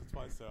done it once or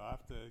twice, so I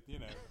have to,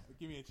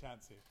 give me a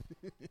chance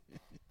here.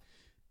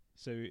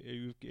 So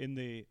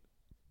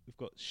we've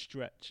got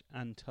stretch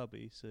and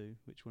tubby, so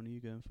which one are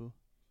you going for?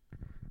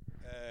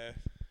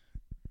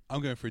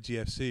 I'm going for a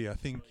GFC. I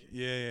think,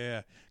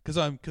 yeah. Because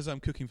I'm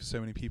cooking for so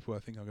many people, I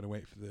think I'm going to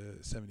wait for the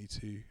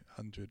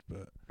 7200.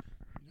 But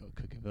You're not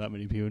cooking for that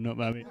many people. Not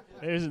that many.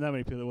 There isn't that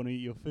many people that want to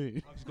eat your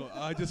food.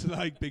 I just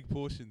like big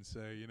portions,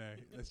 so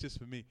that's just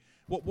for me.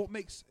 What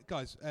makes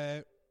guys?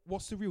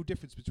 What's the real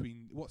difference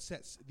between what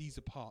sets these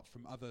apart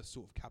from other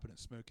sort of cabinet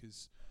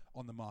smokers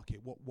on the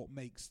market? What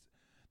makes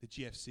the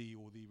GFC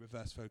or the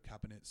reverse flow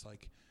cabinets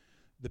like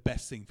the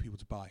best thing for people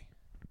to buy?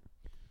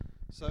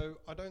 So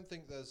I don't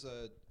think there's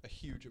a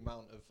huge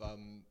amount of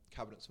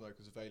cabinet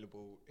smokers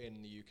available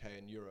in the UK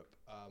and Europe.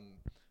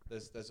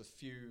 There's a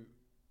few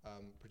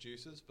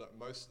producers, but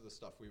most of the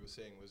stuff we were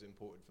seeing was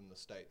imported from the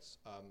States.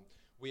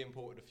 We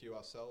imported a few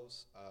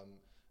ourselves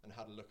and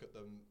had a look at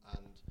them,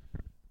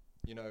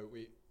 and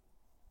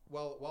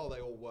while they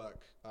all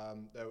work,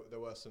 there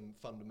were some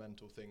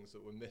fundamental things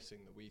that were missing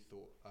that we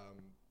thought.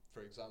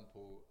 For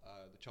example,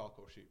 the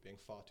charcoal chute being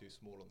far too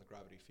small on the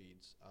gravity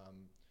feeds,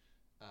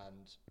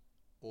 and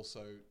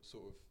also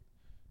sort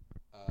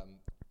of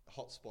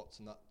hotspots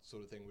and that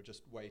sort of thing were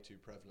just way too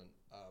prevalent.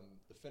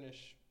 The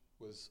finish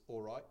was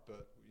all right,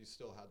 but you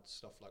still had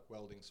stuff like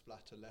welding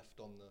splatter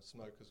left on the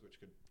smokers, which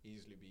could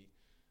easily be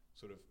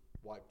sort of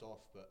wiped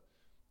off. But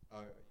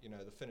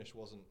the finish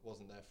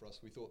wasn't there for us.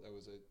 We thought there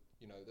was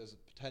there's a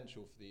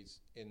potential for these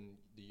in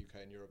the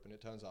UK and Europe, and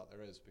it turns out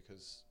there is,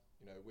 because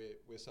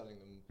we're selling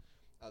them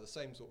at the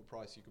same sort of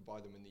price you could buy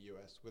them in the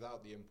US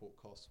without the import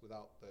costs,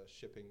 without the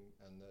shipping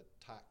and the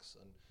tax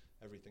and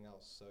everything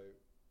else. So,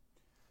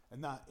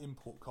 and that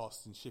import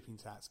cost and shipping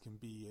tax can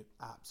be an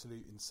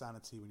absolute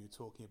insanity when you're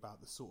talking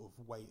about the sort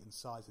of weight and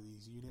size of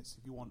these units.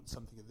 If you want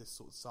something of this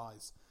sort of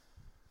size,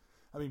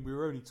 I mean, we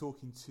were only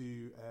talking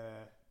to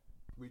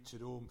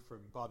Richard Orme from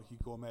Barbecue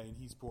Gourmet, and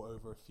he's brought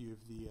over a few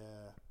of the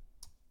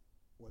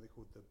what are they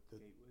called,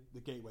 the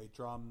gateway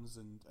drums,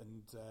 and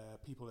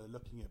people are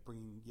looking at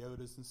bringing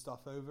Yodas and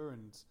stuff over,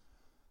 and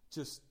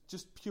just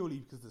purely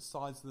because of the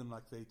size of them,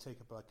 like they take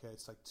up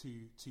it's like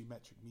two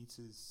metric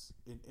meters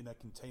in a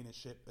container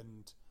ship,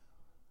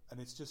 and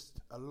it's just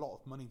a lot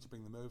of money to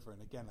bring them over.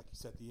 And again, like you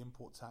said, the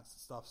import tax and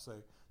stuff.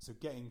 So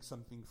getting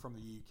something from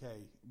the UK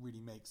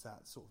really makes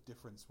that sort of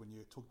difference when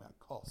you're talking about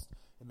cost.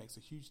 It makes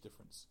a huge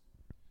difference.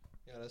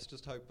 Yeah, let's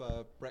just hope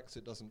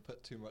Brexit doesn't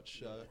put too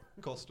much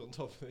cost on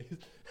top of these.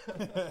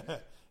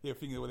 Yeah,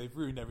 thinking that they've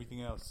ruined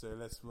everything else, so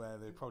that's where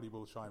they probably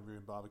will try and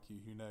ruin barbecue.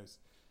 Who knows?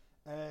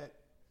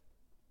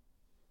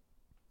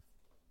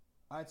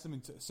 I had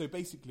something so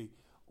basically,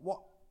 what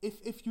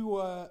if you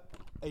were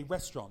a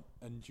restaurant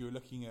and you're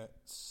looking at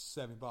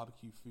serving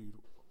barbecue food,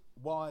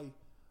 why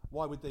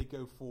would they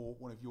go for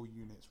one of your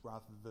units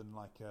rather than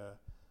like a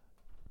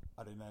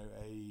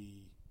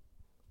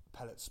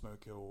pellet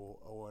smoker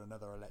or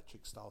another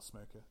electric style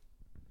smoker?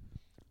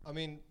 I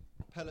mean,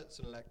 pellets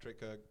and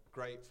electric are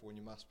great for when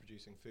you're mass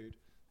producing food.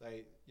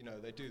 They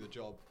do the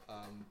job,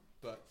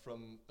 but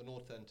from an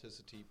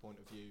authenticity point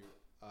of view,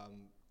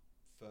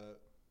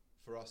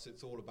 for us,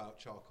 it's all about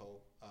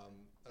charcoal,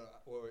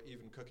 or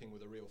even cooking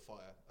with a real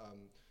fire.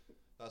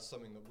 That's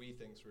something that we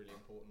think is really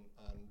important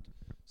and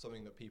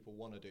something that people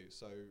want to do.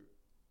 So,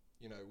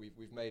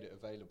 we've made it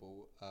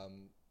available,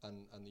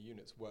 and the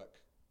units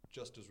work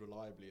just as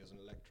reliably as an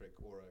electric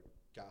or a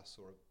gas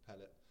or a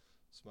pellet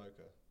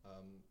smoker.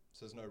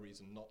 So there's no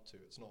reason not to.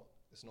 It's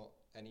not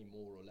any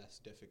more or less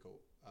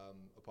difficult,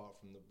 apart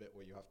from the bit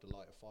where you have to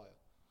light a fire.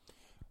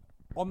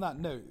 On that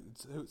note,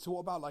 so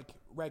what about like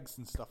regs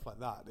and stuff like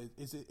that?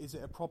 Is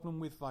it a problem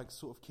with like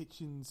sort of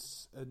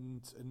kitchens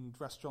and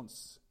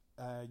restaurants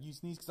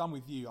using these? Because I'm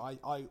with you. I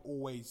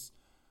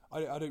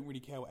don't really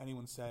care what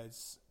anyone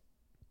says.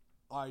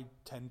 I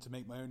tend to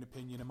make my own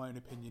opinion, and my own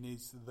opinion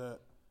is that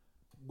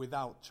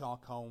without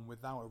charcoal and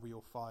without a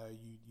real fire,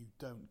 you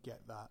don't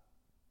get that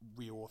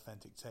real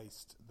authentic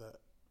taste that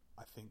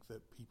I think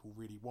that people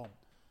really want.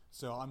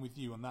 So I'm with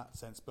you on that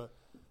sense, but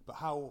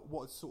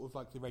what's sort of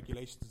like the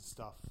regulations and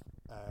stuff?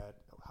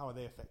 How are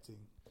they affecting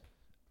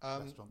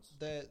restaurants?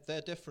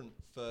 They're different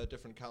for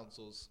different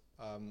councils.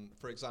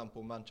 For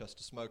example,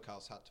 Manchester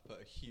Smokehouse had to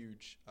put a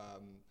huge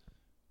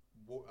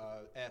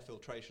air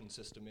filtration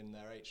system in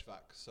their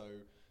HVAC, so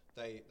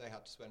they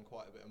had to spend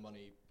quite a bit of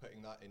money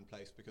putting that in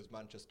place because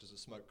Manchester's a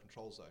smoke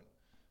control zone.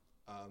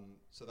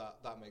 So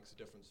that makes a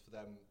difference for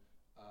them.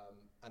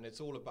 And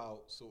it's all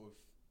about sort of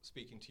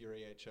speaking to your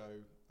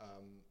EHO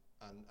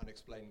and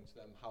explaining to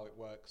them how it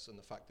works and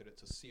the fact that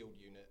it's a sealed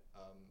unit.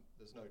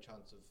 There's no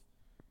chance of,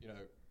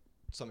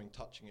 something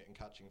touching it and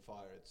catching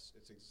fire.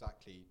 It's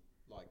exactly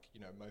like,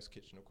 most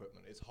kitchen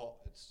equipment. It's hot.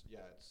 It's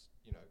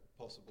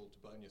possible to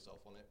burn yourself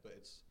on it, but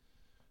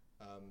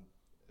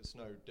it's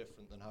no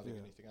different than having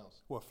anything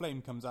else. Well,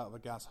 flame comes out of a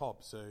gas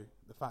hob, so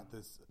the fact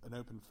there's an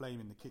open flame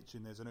in the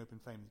kitchen, there's an open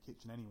flame in the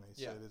kitchen anyway.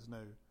 So there's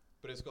no.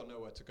 But it's got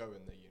nowhere to go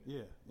in the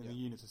unit. Yeah, the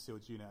unit's a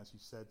sealed unit, as you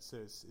said, so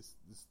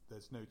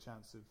there's no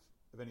chance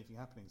of anything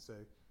happening. So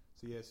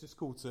it's just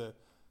cool to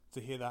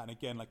hear that. And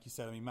again, like you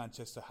said, I mean,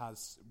 Manchester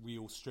has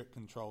real strict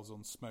controls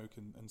on smoke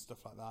and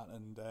stuff like that,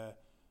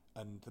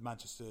 and the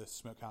Manchester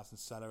Smokehouse and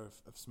Cellar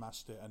have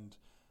smashed it. And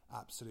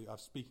absolutely, I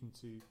was speaking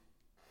to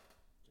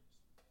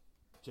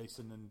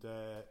Jason,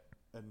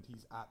 and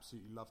he's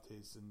absolutely loved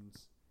his. And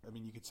I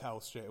mean, you could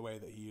tell straight away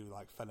that he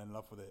like fell in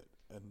love with it,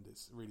 and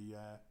it's really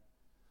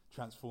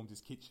transformed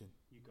his kitchen.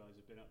 You guys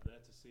have been up there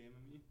to see him,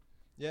 haven't you?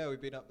 Yeah,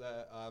 we've been up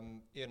there.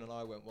 Ian and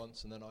I went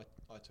once, and then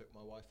I took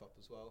my wife up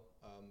as well.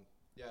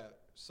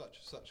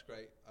 Such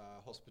great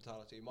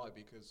hospitality. It might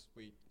be because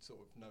we sort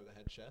of know the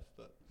head chef,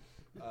 but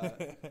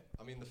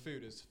I mean the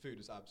food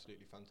is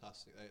absolutely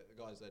fantastic.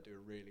 The guys there do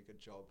a really good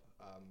job,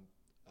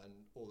 and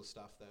all the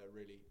staff there are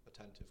really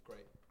attentive,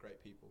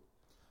 great people.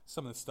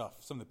 Some of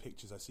the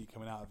pictures I see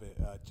coming out of it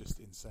are just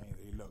insane.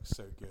 It looks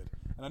so good,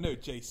 and I know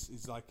Jace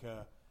is like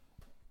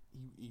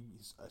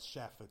he's a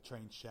chef, a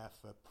trained chef,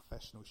 a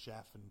professional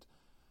chef, and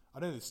I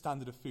know the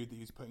standard of food that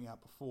he was putting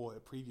out before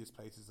at previous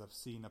places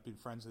I've been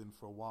friends with him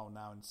for a while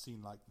now and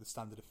seen like the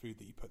standard of food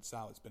that he puts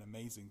out. It's been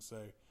amazing. So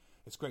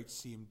it's great to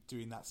see him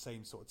doing that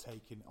same sort of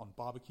take on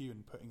barbecue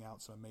and putting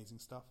out some amazing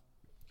stuff.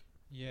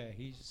 Yeah,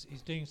 he's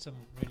doing some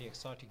really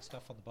exciting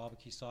stuff on the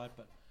barbecue side,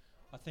 but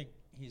I think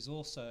he's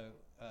also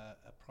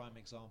a prime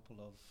example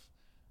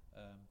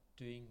of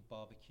doing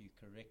barbecue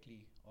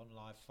correctly on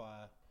live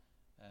fire,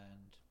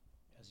 and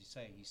as you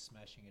say, he's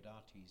smashing it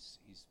out. He's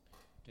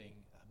doing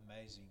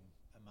amazing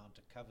amount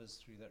of covers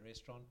through that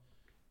restaurant.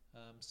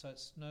 So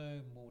it's no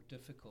more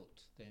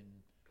difficult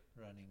than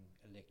running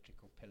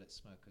electrical pellet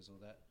smokers or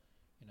that.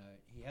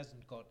 He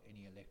hasn't got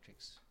any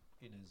electrics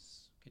in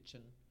his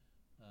kitchen.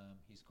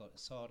 He's got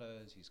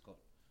Asados, he's got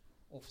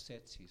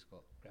offsets, he's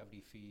got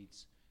gravity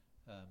feeds,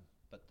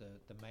 but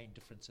the main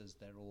difference is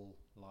they're all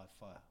live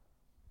fire.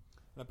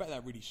 And I bet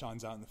that really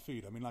shines out in the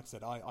food. I mean, like I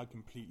said, I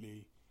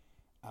completely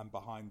am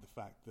behind the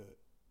fact that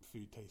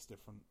food tastes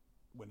different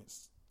when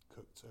it's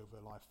cooked over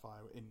a live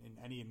fire in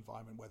any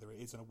environment, whether it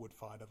is in a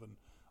wood-fired oven,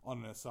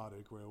 on an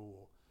Asado grill,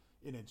 or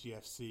in a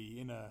GFC,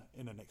 in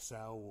an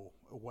Excel,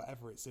 or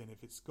whatever it's in.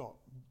 If it's got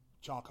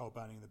charcoal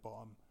burning in the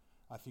bottom,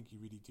 I think you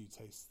really do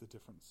taste the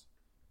difference.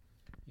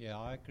 Yeah,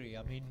 I agree.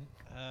 I mean,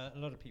 a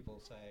lot of people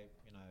say,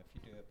 if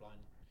you do a blind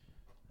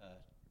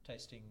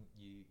tasting,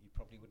 you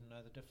probably wouldn't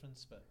know the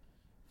difference. But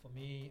for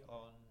me,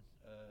 on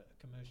a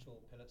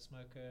commercial pellet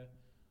smoker,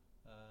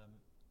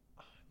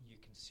 you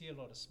can see a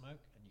lot of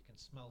smoke and you can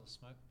smell the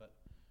smoke, but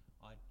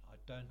I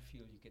don't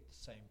feel you get the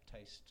same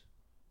taste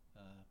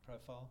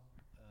profile.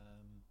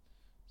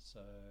 So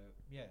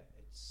yeah,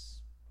 it's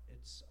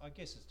I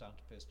guess it's down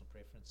to personal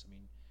preference. I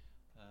mean,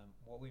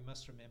 what we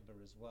must remember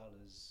as well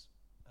is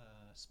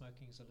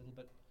smoking is a little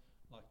bit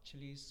like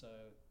chilies. So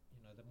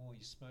the more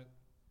you smoke,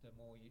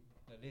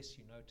 the less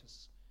you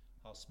notice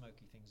how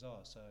smoky things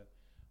are. So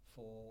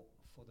for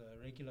the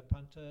regular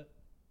punter,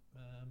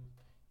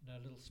 a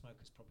little smoke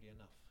is probably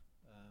enough.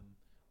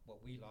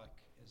 What we like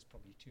is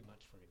probably too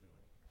much for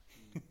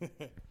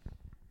everyone.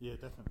 Yeah,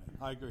 definitely.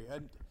 I agree.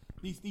 And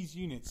these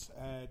units,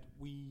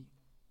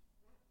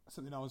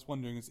 something I was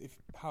wondering is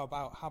how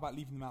about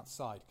leaving them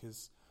outside?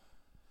 Because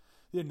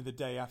at the end of the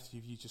day, after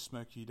you've used your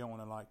smoker, you don't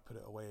want to put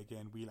it away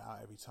again, wheel it out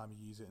every time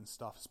you use it and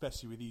stuff.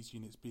 Especially with these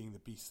units being the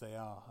beasts they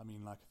are. I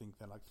mean, I think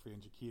they're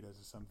 300 kilos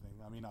or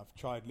something. I mean, I've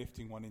tried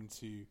lifting one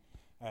into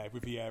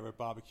Riviera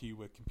Barbecue.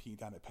 We're competing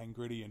down at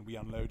Pengrity, and we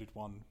unloaded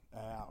one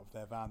out of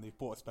their van. They've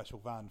bought a special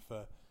van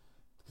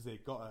because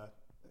they've got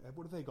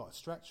what have they got? A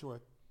stretch or a...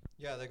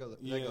 Yeah, they got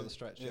the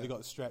stretch. Yeah, they got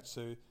the stretch.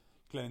 So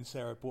Glenn and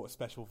Sarah bought a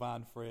special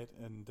van for it,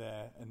 and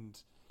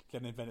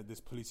Glenn invented this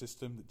pulley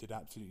system that did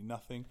absolutely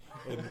nothing,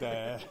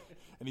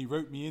 and he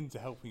wrote me into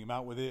helping him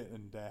out with it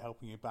and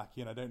helping him back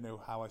in. I don't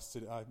know how I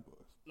stood.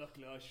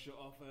 Luckily, I shut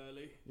off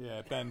early.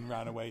 Yeah, Ben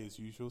ran away as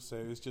usual, so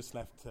it was just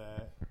left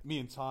me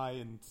and Ty,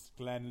 and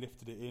Glenn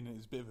lifted it in, and it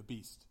was a bit of a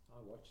beast.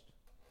 I watched.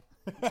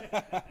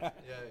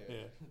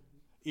 Yeah.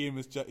 Ian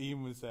was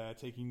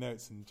taking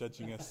notes and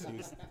judging us. He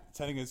was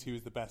telling us who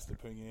was the best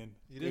at putting it in.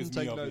 He didn't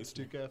take notes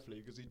too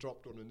carefully because he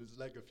dropped one in his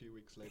leg a few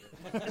weeks later.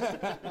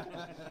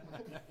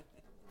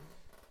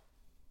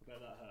 Where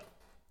that hurt?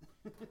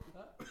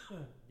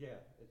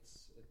 Yeah, it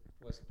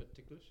was a bit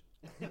ticklish.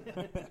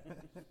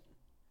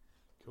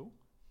 Cool.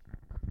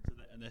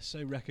 And they're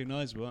so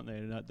recognisable, aren't they?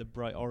 And the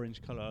bright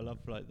orange colour. I love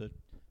the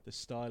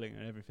styling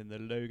and everything. The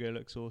logo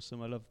looks awesome.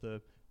 I love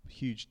the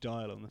huge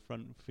dial on the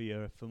front for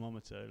your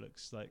thermometer. It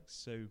looks like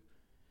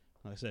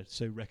I said,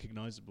 so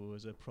recognisable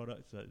as a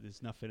product that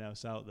there's nothing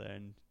else out there.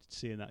 And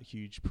seeing that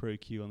huge Pro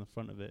Q on the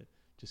front of it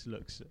just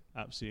looks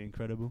absolutely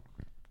incredible.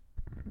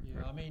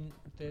 Yeah, I mean,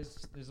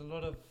 there's a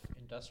lot of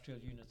industrial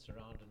units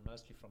around, and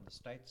mostly from the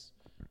States.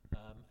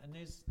 And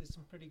there's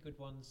some pretty good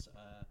ones.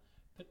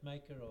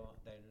 Pitmaker,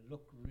 they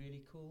look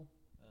really cool.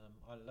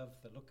 I love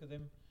the look of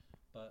them,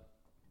 but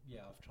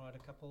yeah, I've tried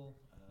a couple.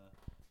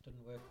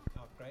 Didn't work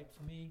out great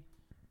for me.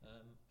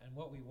 And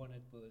what we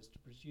wanted was to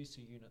produce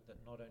a unit that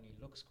not only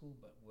looks cool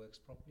but works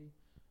properly.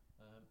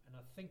 And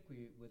I think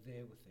we were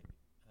there with them.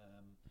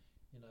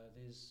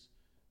 There's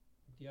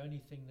the only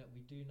thing that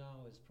we do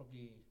now is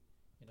probably,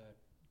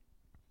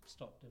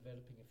 start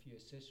developing a few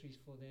accessories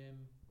for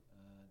them.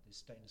 There's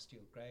stainless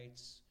steel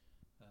grates,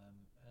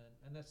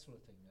 and that sort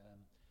of thing.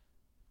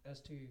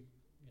 As to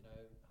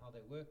how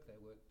they work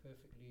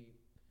perfectly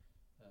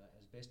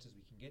as best as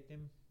we can get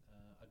them.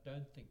 I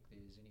don't think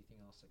there's anything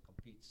else that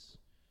competes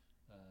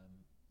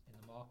in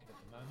the market at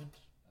the moment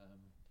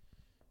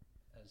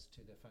as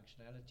to their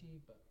functionality.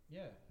 But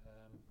yeah,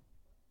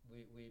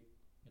 we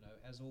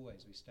as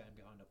always, we stand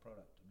behind our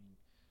product. I mean,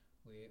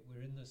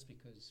 we're in this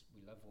because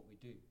we love what we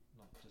do,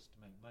 not just to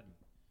make money.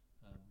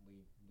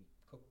 We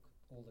cook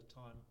all the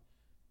time.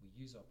 We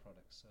use our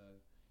products, so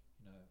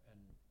and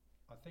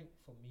I think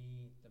for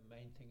me the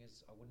main thing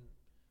is I wouldn't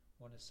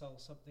want to sell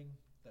something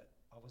that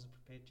I wasn't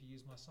prepared to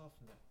use myself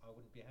and that I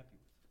wouldn't be happy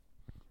with.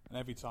 And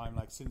every time,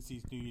 since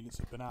these new units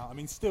have been out, I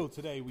mean, still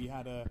today we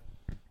had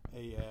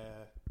we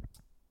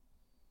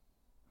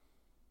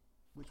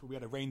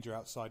had a Ranger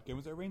outside going.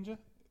 Was it a Ranger?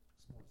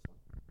 Smallest one.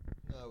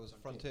 No, it was a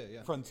Frontier,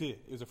 yeah. Frontier.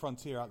 It was a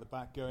Frontier out the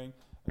back going,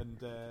 and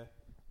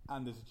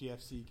there's a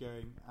GFC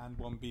going, and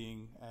one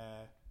being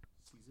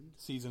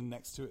seasoned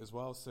next to it as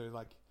well. So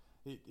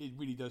it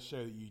really does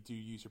show that you do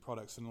use your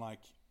products, and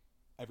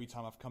every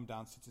time I've come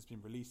down since it's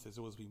been released, there's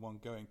always been one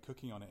going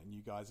cooking on it, and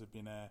you guys have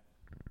been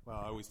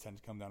well, I always tend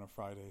to come down on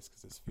Fridays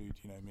because there's food,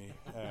 you know me.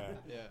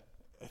 Yeah.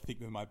 I think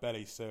with my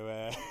belly.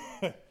 So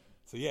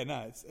so yeah,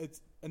 no,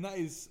 it's and that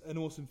is an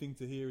awesome thing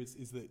to hear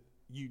is that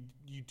you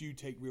do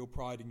take real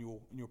pride in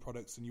your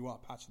products, and you are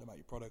passionate about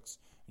your products,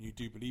 and you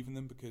do believe in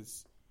them,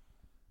 because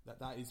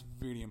that is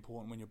really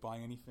important when you're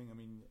buying anything. I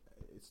mean,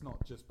 it's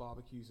not just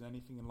barbecues and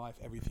anything in life.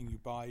 Everything you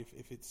buy,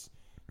 if it's,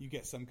 you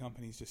get some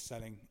companies just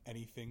selling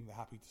anything, they're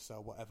happy to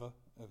sell whatever.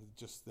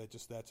 They're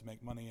just there to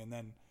make money, and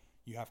then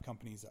you have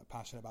companies that are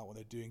passionate about what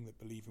they're doing, that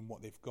believe in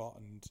what they've got,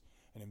 and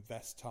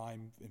invest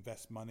time,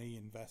 invest money,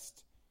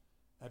 invest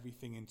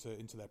everything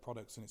into their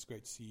products, and it's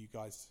great to see you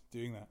guys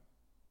doing that.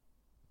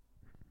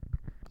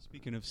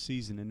 Speaking of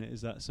seasoning it,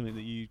 is that something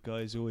that you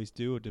guys always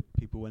do, or do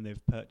people, when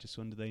they've purchased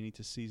one, do they need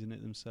to season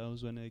it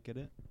themselves when they get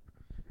it?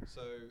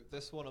 So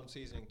this one I'm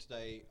seasoning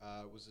today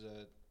was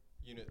a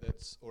unit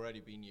that's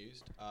already been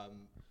used.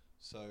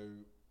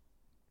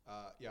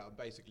 Yeah, I'm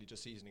basically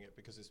just seasoning it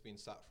because it's been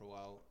sat for a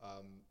while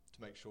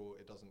to make sure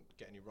it doesn't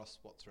get any rust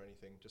spots or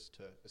anything.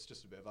 It's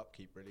just a bit of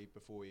upkeep really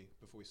before we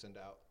send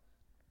it out.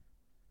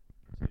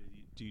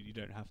 So you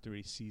don't have to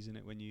really season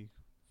it when you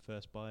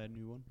first buy a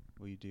new one,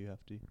 or you do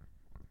have to?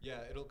 Yeah,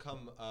 it'll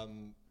come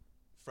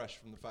fresh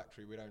from the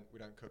factory. We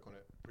don't cook on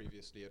it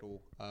previously at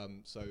all.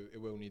 So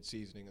it will need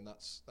seasoning, and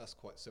that's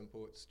quite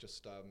simple. It's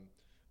just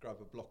grab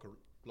a block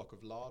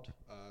of lard,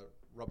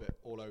 rub it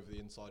all over the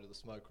inside of the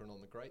smoker and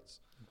on the grates.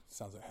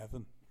 Sounds like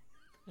heaven.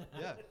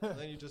 Yeah, and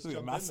then you just It's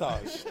jump like a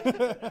in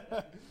there.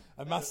 massage.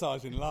 A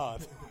massage in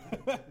lard.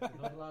 You're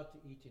not allowed to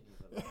eat any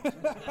of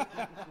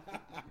it.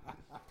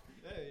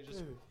 Yeah,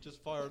 you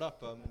just fire it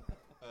up and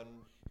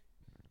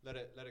let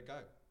it go.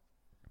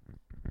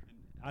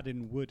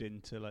 Adding wood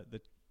into like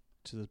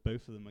to the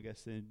both of them, I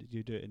guess then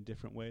you do it in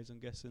different ways. I'm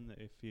guessing that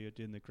if you're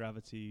doing the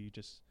gravity,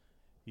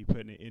 you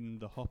putting it in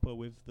the hopper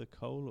with the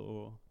coal,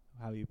 or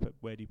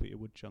where do you put your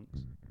wood chunks?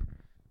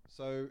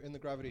 So in the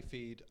gravity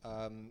feed,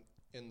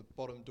 in the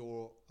bottom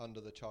door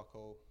under the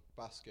charcoal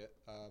basket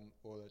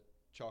or the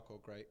charcoal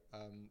grate,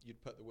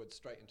 you'd put the wood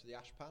straight into the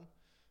ash pan.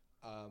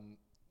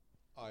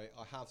 I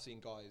have seen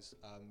guys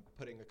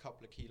putting a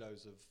couple of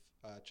kilos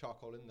of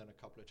charcoal in, then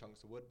a couple of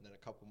chunks of wood, and then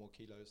a couple more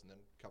kilos, and then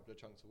a couple of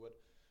chunks of wood.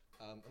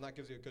 And that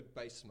gives you a good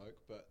base smoke,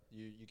 but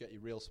you get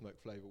your real smoke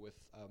flavour with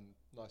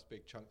nice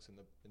big chunks in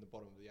the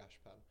bottom of the ash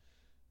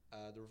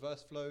pan. The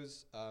reverse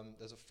flows,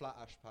 there's a flat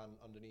ash pan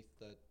underneath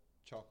the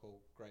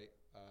charcoal grate,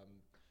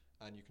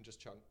 and you can just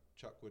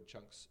chuck wood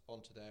chunks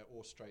onto there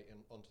or straight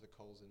onto the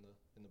coals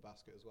in the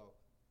basket as well.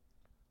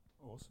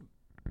 Awesome.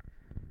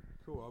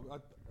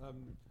 Cool.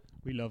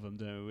 We love them,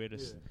 don't we? We're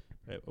just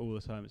all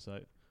the time. It's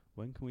like,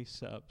 when can we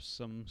set up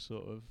some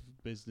sort of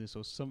business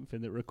or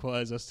something that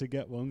requires us to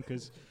get one?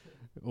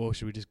 Or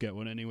should we just get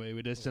one anyway?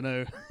 We just don't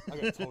know. I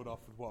get told off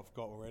with what I've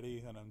got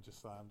already, and I'm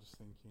just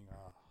thinking,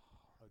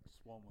 I just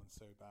want one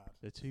so bad.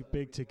 They're too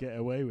big to get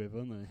away with,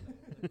 aren't they?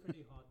 They're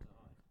pretty hard to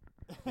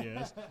hide.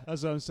 Yes,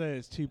 that's what I'm saying.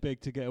 It's too big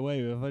to get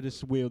away with. If I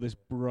just wheel this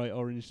bright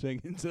orange thing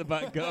into the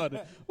back garden,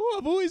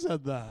 I've always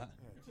had that.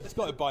 Yeah. Just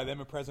got to buy them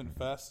a present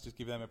first. Just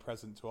give them a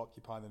present to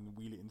occupy, then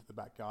wheel it into the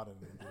back garden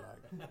and be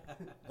like,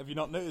 have you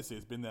not noticed it?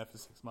 It's been there for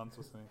 6 months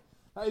or something.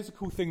 That is a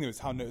cool thing, though, is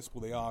how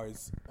noticeable they are,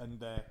 and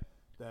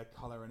their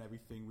colour and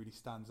everything really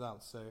stands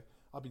out. So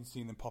I've been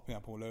seeing them popping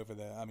up all over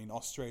there. I mean,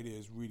 Australia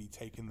has really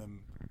taken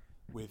them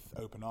with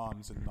open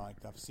arms, and like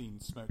I've seen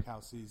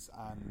smokehouses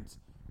and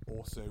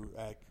also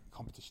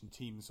competition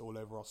teams all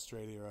over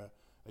Australia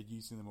are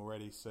using them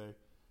already. So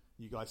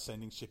you guys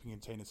sending shipping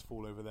containers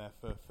all over there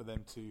for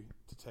them to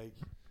take.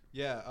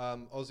 Yeah,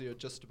 Aussie are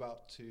just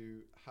about to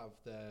have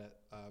their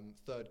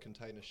third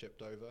container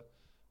shipped over,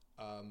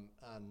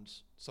 and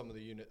some of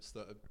the units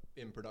that are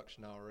in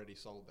production are already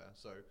sold there.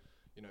 So,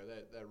 you know,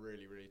 they're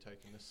really, really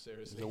taking this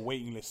seriously. There's a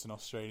waiting list in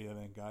Australia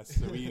then, guys.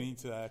 So we need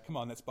to, come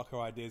on, let's buck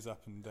our ideas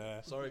up and...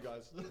 Sorry,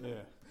 guys. Yeah,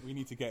 we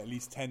need to get at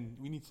least 10,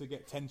 we need to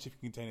get 10 shipping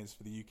containers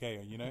for the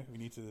UK, you know? We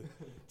need to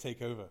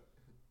take over.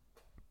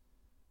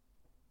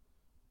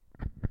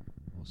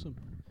 Awesome.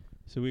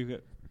 So we've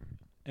got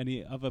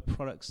any other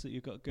products that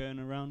you've got going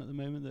around at the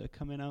moment that are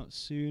coming out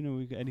soon, or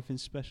we've got anything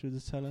special to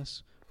tell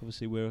us?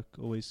 Obviously, we're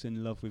always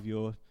in love with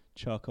your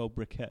charcoal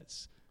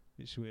briquettes,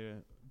 which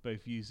we're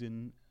both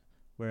using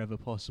wherever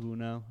possible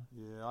now.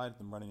 Yeah, I had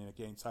them running in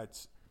again. So I'd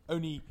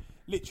only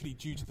literally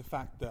due to the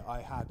fact that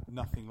I had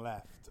nothing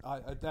left.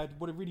 I had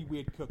what a really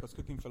weird cook. I was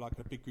cooking for like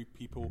a big group of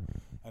people,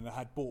 and I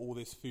had bought all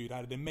this food. I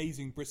had an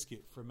amazing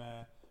brisket from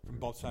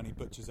Bob's Family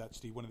Butchers,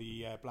 actually, one of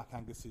the Black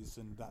Anguses,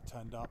 and that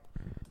turned up.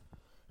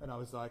 And I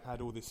was like, I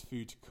had all this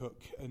food to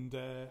cook, and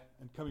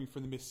coming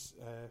from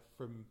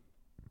from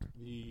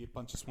the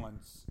Bunch of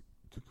Swines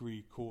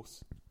cookery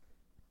course,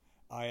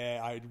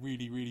 I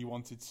really, really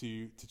wanted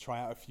to try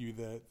out a few of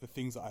the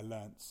things that I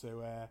learnt.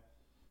 So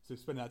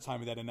spending that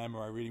time with Ed and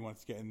Emma, I really wanted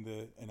to get in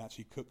and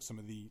actually cook some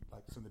of the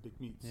big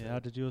meats. Yeah, so how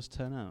did yours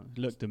turn out? It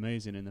looked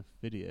amazing in the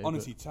video.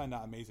 honestly, it turned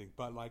out amazing.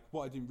 But like,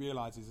 what I didn't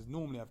realise is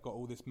normally I've got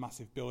all this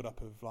massive build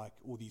up of like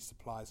all these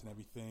supplies and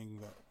everything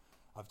that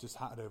I've just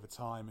had over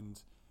time,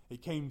 and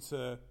it came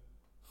to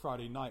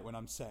Friday night when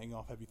I'm setting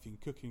off everything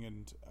cooking,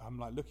 and I'm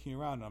like looking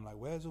around and I'm like,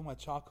 where's all my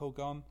charcoal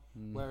gone?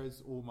 Where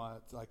is all my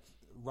like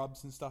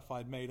rubs and stuff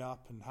I'd made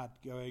up and had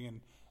going,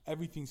 and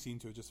everything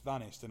seemed to have just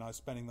vanished. And I was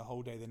spending the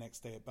whole day the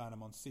next day at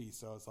Burnham-on-Sea,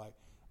 so I was like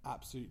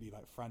absolutely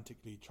like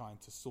frantically trying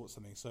to sort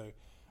something. So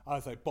I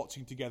was like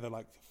botching together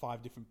like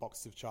 5 different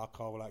boxes of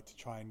charcoal, like to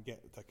try and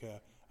get like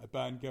a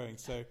burn going.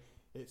 So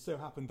it so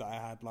happened that I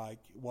had like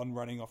one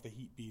running off the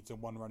heat beads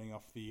and one running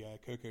off the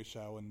cocoa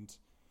shell, and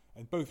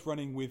both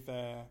running with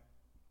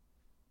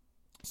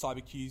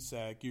CyberQ's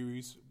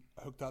gurus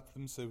hooked up to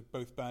them, so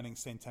both burning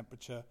same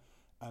temperature.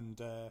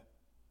 And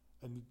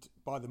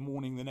by the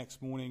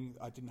next morning,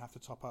 I didn't have to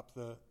top up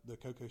the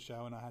cocoa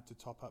shell, and I had to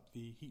top up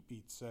the heat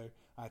beads. So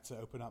I had to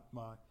open up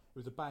it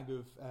was a bag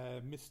of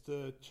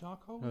Mr.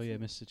 Charcoal. Oh yeah,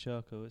 Mr.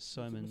 Charcoal. It's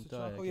Simon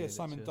Dyer. Yeah,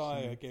 Simon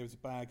Dyer gave us a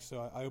bag.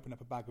 So I opened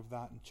up a bag of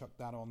that and chucked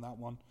that on that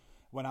one.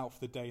 Went out for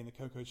the day, and the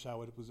cocoa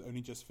shell was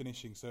only just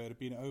finishing. So it had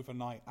been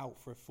overnight out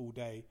for a full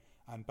day,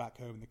 and back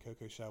home the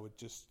cocoa shell was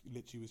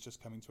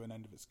just coming to an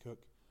end of its cook.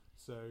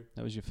 So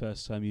that was your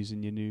first time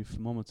using your new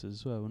thermometer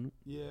as well, wasn't it?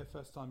 Yeah,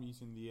 first time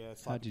using the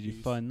How did you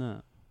find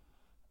that?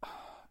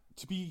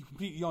 To be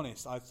completely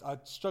honest, I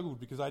struggled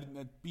because I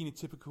didn't been a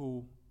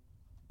typical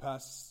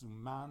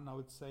man, I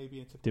would say,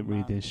 being a typical Didn't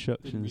read the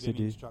instructions, didn't read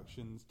any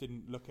instructions,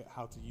 didn't look at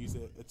how to use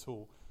it at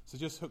all. So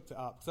just hooked it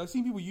up. Because I've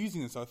seen people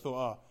using it, so I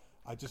thought,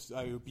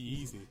 it would be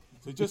easy.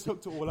 So just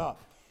hooked it all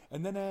up.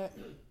 And then it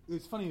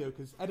was funny though,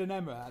 because Ed and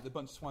Emma at the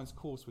Bunch of Swines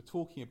course were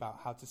talking about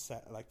how to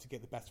to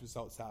get the best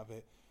results out of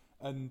it.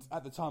 And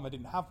at the time I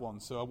didn't have one,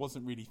 so I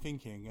wasn't really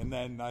thinking. And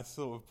then I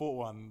sort of bought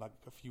one like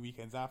a few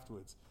weekends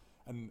afterwards.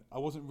 And I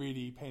wasn't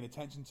really paying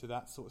attention to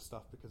that sort of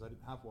stuff because I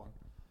didn't have one.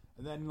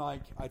 And then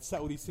like I'd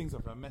set all these things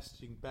up and I'm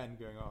messaging Ben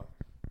going,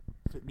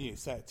 fit me,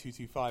 it's set at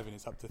 225 and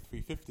it's up to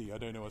 350. I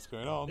don't know what's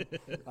going on.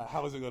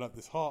 How has it gone up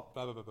this hot?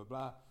 Blah, blah, blah, blah,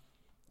 blah.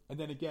 And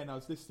then again, I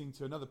was listening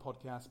to another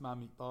podcast, Man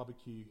Meat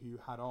Barbecue, who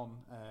had on,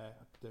 I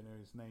don't know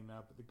his name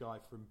now, but the guy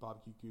from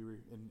Barbecue Guru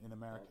in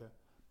America.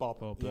 Bob,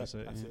 yeah, that's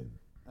it.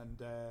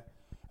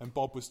 And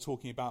Bob was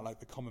talking about like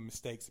the common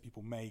mistakes that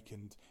people make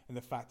and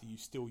the fact that you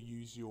still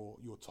use your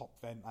top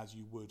vent as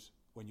you would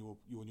when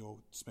you're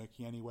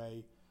smoking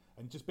anyway,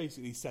 and just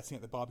basically setting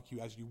up the barbecue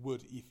as you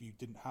would if you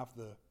didn't have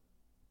the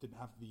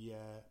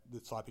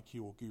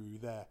Cybercue or Guru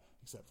there,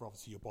 except for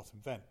obviously your bottom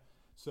vent.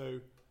 So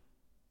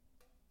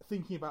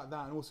thinking about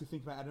that, and also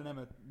thinking about, Ed and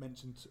Emma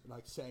mentioned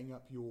like setting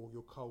up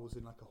your coals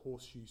in like a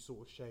horseshoe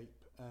sort of shape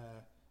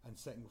and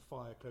setting the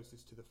fire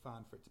closest to the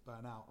fan for it to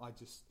burn out. I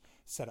just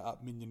set it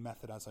up minion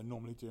method as I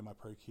normally do in my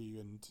ProQ,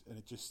 and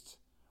it just,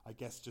 I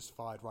guess, just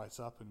fired right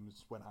up and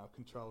just went out of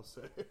control.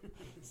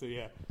 So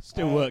yeah.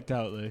 Still worked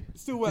out though.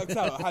 Still worked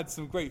out. I had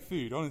some great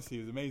food. Honestly,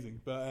 it was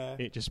amazing.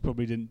 But it just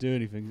probably didn't do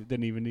anything. It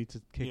didn't even need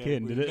to kick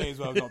in, did it? May as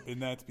well have not been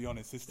there, to be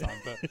honest, this time.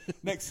 But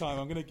next time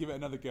I'm going to give it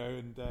another go,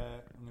 and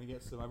I'm going to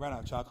get some. I ran out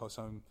of charcoal,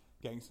 so I'm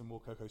getting some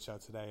more cocoa shell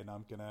today, and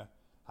I'm going to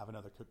have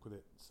another cook with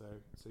it. So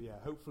yeah,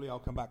 hopefully I'll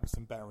come back with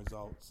some better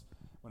results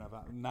when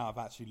I've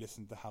actually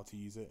listened to how to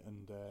use it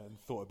and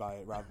thought about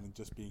it rather than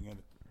just being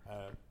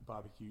a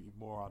barbecue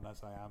moron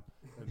as I am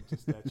and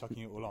just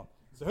chucking it all on.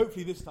 So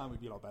hopefully this time we'll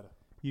be a lot better.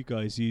 You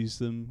guys use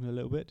them a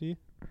little bit, do you?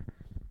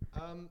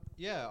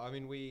 Yeah, I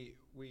mean we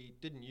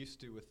didn't used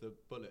to with the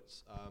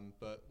bullets,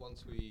 but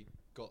once we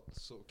got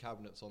sort of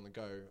cabinets on the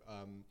go,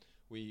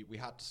 we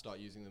had to start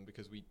using them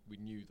because we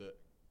knew that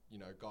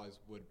guys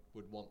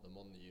would want them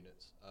on the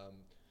units.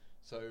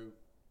 So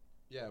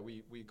yeah,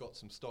 we got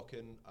some stock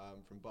in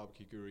from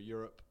Barbecue Guru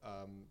Europe,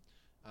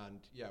 and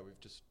yeah, we've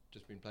just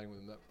been playing with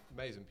them. They're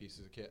amazing pieces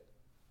of kit.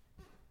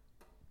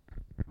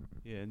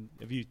 Yeah, and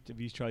have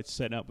you tried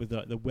setting up with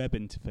the web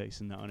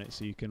interface and that on it,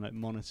 so you can like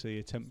monitor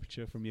your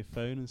temperature from your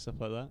phone and stuff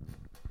like that?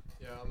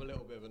 Yeah, I'm a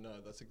little bit of a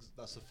nerd.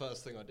 That's the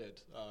first thing I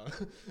did.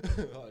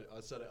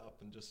 I set it up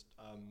and just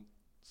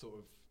sort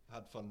of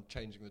had fun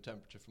changing the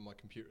temperature from my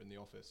computer in the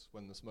office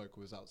when the smoker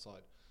was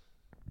outside.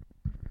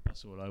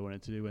 That's all I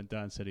wanted to do. When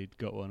Dan said he'd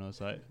got one, I was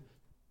like,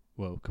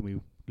 well, can we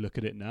look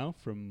at it now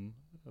from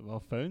our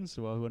phones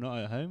while we're not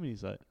at home? And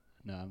he's like,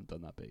 no, I haven't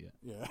done that bit yet.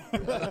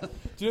 Yeah.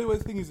 Do you know what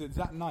the thing is?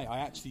 That night I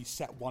actually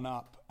set one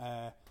up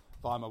via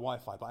my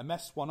Wi-Fi, but I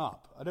messed one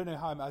up. I don't know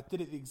how I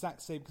did it the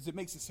exact same, because it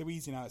makes it so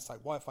easy now. It's like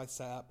Wi-Fi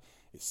setup.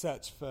 It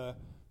search for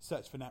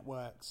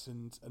networks,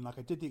 and like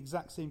I did the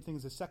exact same thing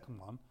as the second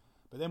one.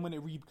 But then when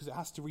because it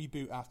has to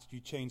reboot after you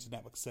change the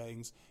network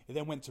settings, it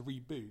then went to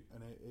reboot,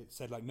 and it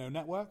said like no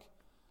network.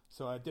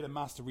 So I did a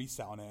master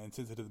reset on it, and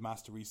since I did the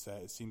master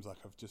reset, it seems like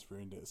I've just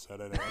ruined it. So I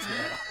don't know what's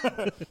going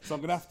on. So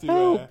I'm going to have to...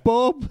 Oh,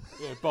 Bob!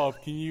 Yeah,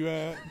 Bob, can you...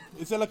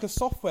 is there like a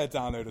software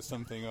download or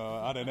something? Or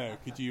I don't know.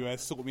 Could you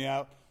sort me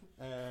out?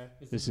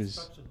 This is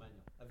instruction manual.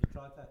 Have you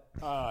tried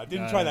that? I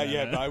didn't try that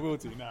yet, but I will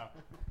do now.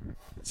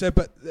 So,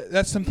 but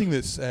that's something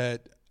that's...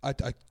 I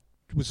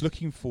was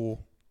looking for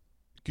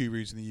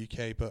Gurus in the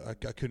UK, but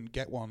I couldn't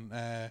get one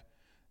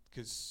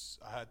because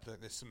I heard that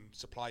there's some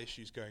supply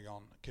issues going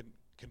on.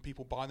 Can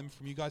people buy them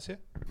from you guys here?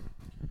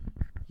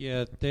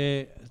 Yeah,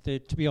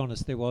 to be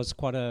honest, there was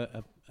quite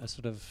a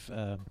sort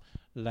of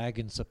lag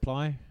in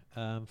supply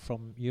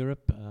from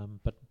Europe,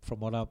 but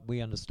from what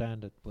we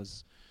understand, it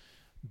was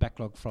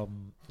backlog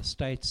from the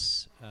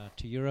States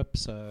to Europe.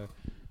 So,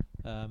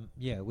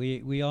 yeah,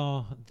 we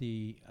are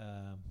the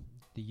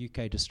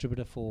UK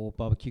distributor for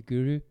Barbecue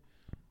Guru,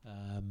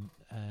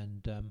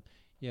 and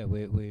yeah,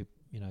 we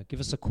give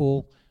us a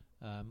call.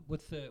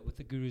 With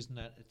the Gurus and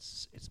that,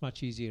 it's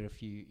much easier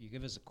if you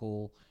give us a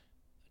call,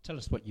 tell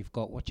us what you've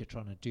got, what you're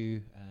trying to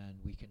do, and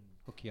we can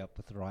hook you up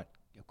with the right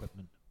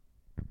equipment.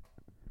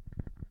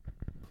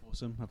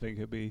 Awesome. I think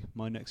it'll be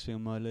my next thing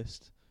on my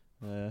list.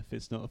 If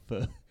it's not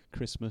for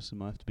Christmas, it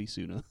might have to be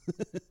sooner.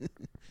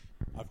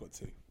 I've got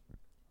two.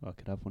 Well, I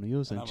could have one of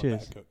yours then. I'm Cheers. a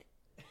better cook.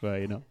 Well,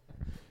 you're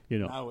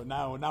not.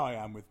 Now I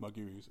am with my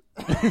Gurus.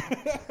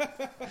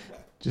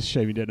 Just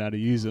shame you don't know how to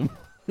use them.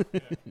 Yeah.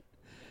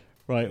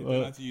 Right, don't well,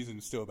 know how to use them,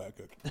 still a better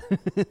cook.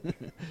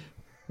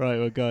 right,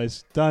 well,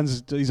 guys,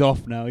 he's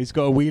off now. He's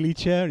got a wheelie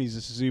chair and he's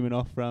just zooming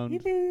off round.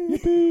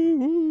 Yippee,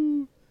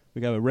 woo.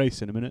 We have a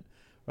race in a minute.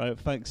 Right,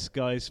 thanks,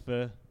 guys,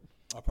 for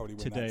I'll probably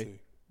win today. that too.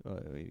 Oh,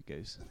 there he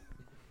goes.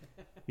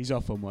 He's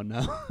off on one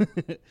now.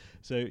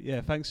 So,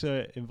 yeah, thanks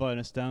for inviting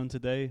us down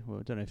today. Well,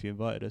 I don't know if you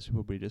invited us. We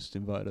probably just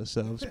invited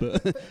ourselves.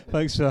 But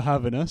thanks for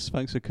having us.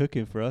 Thanks for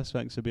cooking for us.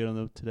 Thanks for being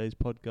on today's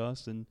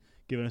podcast and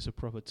giving us a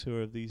proper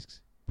tour of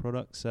these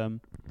products.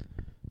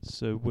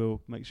 So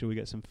we'll make sure we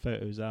get some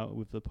photos out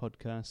with the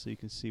podcast so you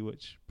can see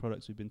which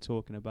products we've been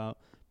talking about.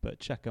 But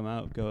check them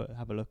out. Go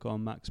have a look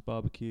on Max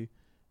Barbecue,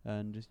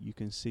 and you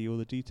can see all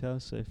the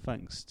details. So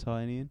thanks,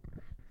 Ty and Ian.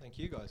 Thank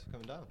you guys for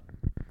coming down.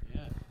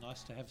 Yeah,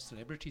 nice to have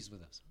celebrities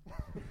with us.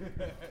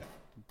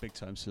 Big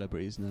time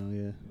celebrities now.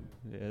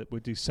 Yeah. We'll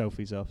do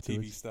selfies afterwards.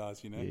 TV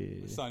stars, Yeah.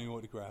 We're signing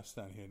autographs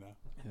down here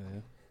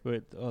now.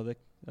 Yeah.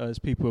 There's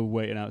people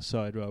waiting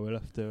outside. Well, we'll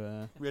have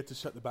to. We had to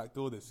shut the back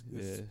door. There's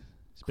It's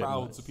a bit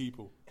crowds nuts. of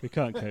people. We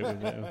can't cope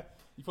with it.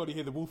 You probably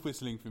hear the wolf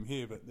whistling from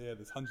here, but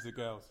there's hundreds of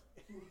girls.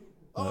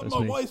 Oh, Oh, that's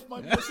my me. wife,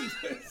 my pussy.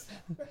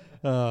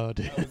 Oh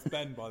dear. That was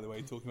Ben, by the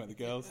way, talking about the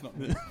girls, not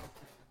me.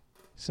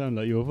 Sound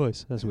like your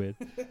voice. That's weird.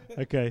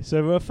 Okay,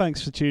 so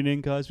thanks for tuning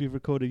in, guys. We've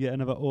recorded yet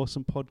another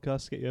awesome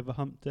podcast to get you over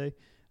hump day.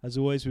 As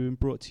always, we've been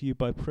brought to you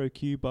by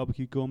ProQ,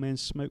 Barbecue Gourmet and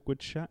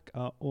Smokewood Shack,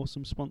 our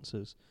awesome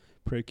sponsors.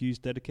 ProQ is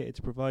dedicated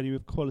to providing you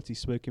with quality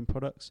smoking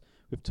products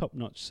with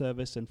top-notch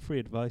service and free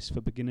advice for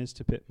beginners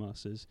to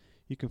pitmasters.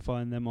 You can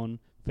find them on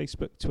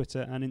Facebook,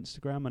 Twitter and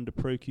Instagram under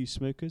ProQ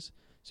Smokers.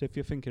 So if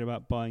you're thinking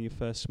about buying your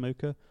first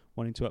smoker,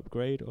 wanting to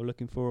upgrade, or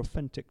looking for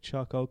authentic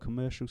charcoal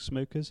commercial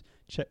smokers,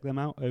 check them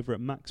out over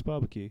at Max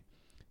Barbecue.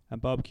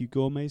 And Barbecue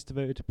Gourmet is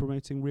devoted to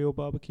promoting real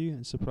barbecue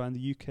and supplying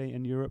the UK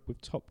and Europe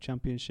with top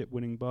championship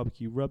winning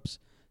barbecue rubs,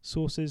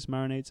 sauces,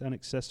 marinades and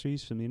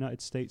accessories from the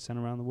United States and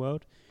around the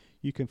world.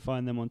 You can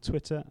find them on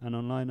Twitter and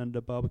online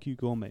under Barbecue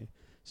Gourmet.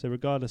 So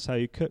regardless how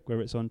you cook,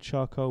 whether it's on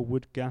charcoal,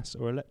 wood, gas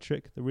or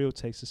electric, the real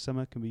taste of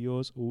summer can be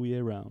yours all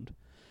year round.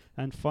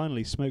 And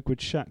finally, Smokewood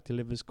Shack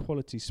delivers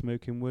quality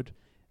smoking wood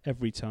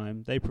every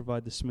time. They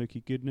provide the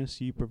smoky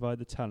goodness, you provide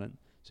the talent.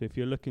 So if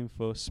you're looking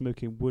for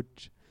smoking wood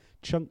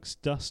chunks,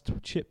 dust,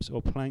 chips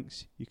or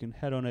planks, you can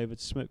head on over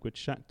to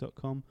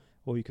smokewoodshack.com,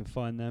 or you can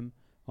find them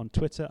on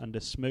Twitter under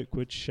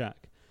Smokewood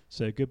Shack.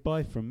 So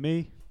goodbye from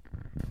me.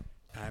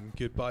 And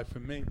goodbye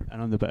from me.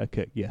 And I'm the better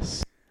cook,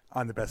 yes.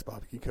 I'm the best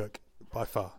barbecue cook, by far.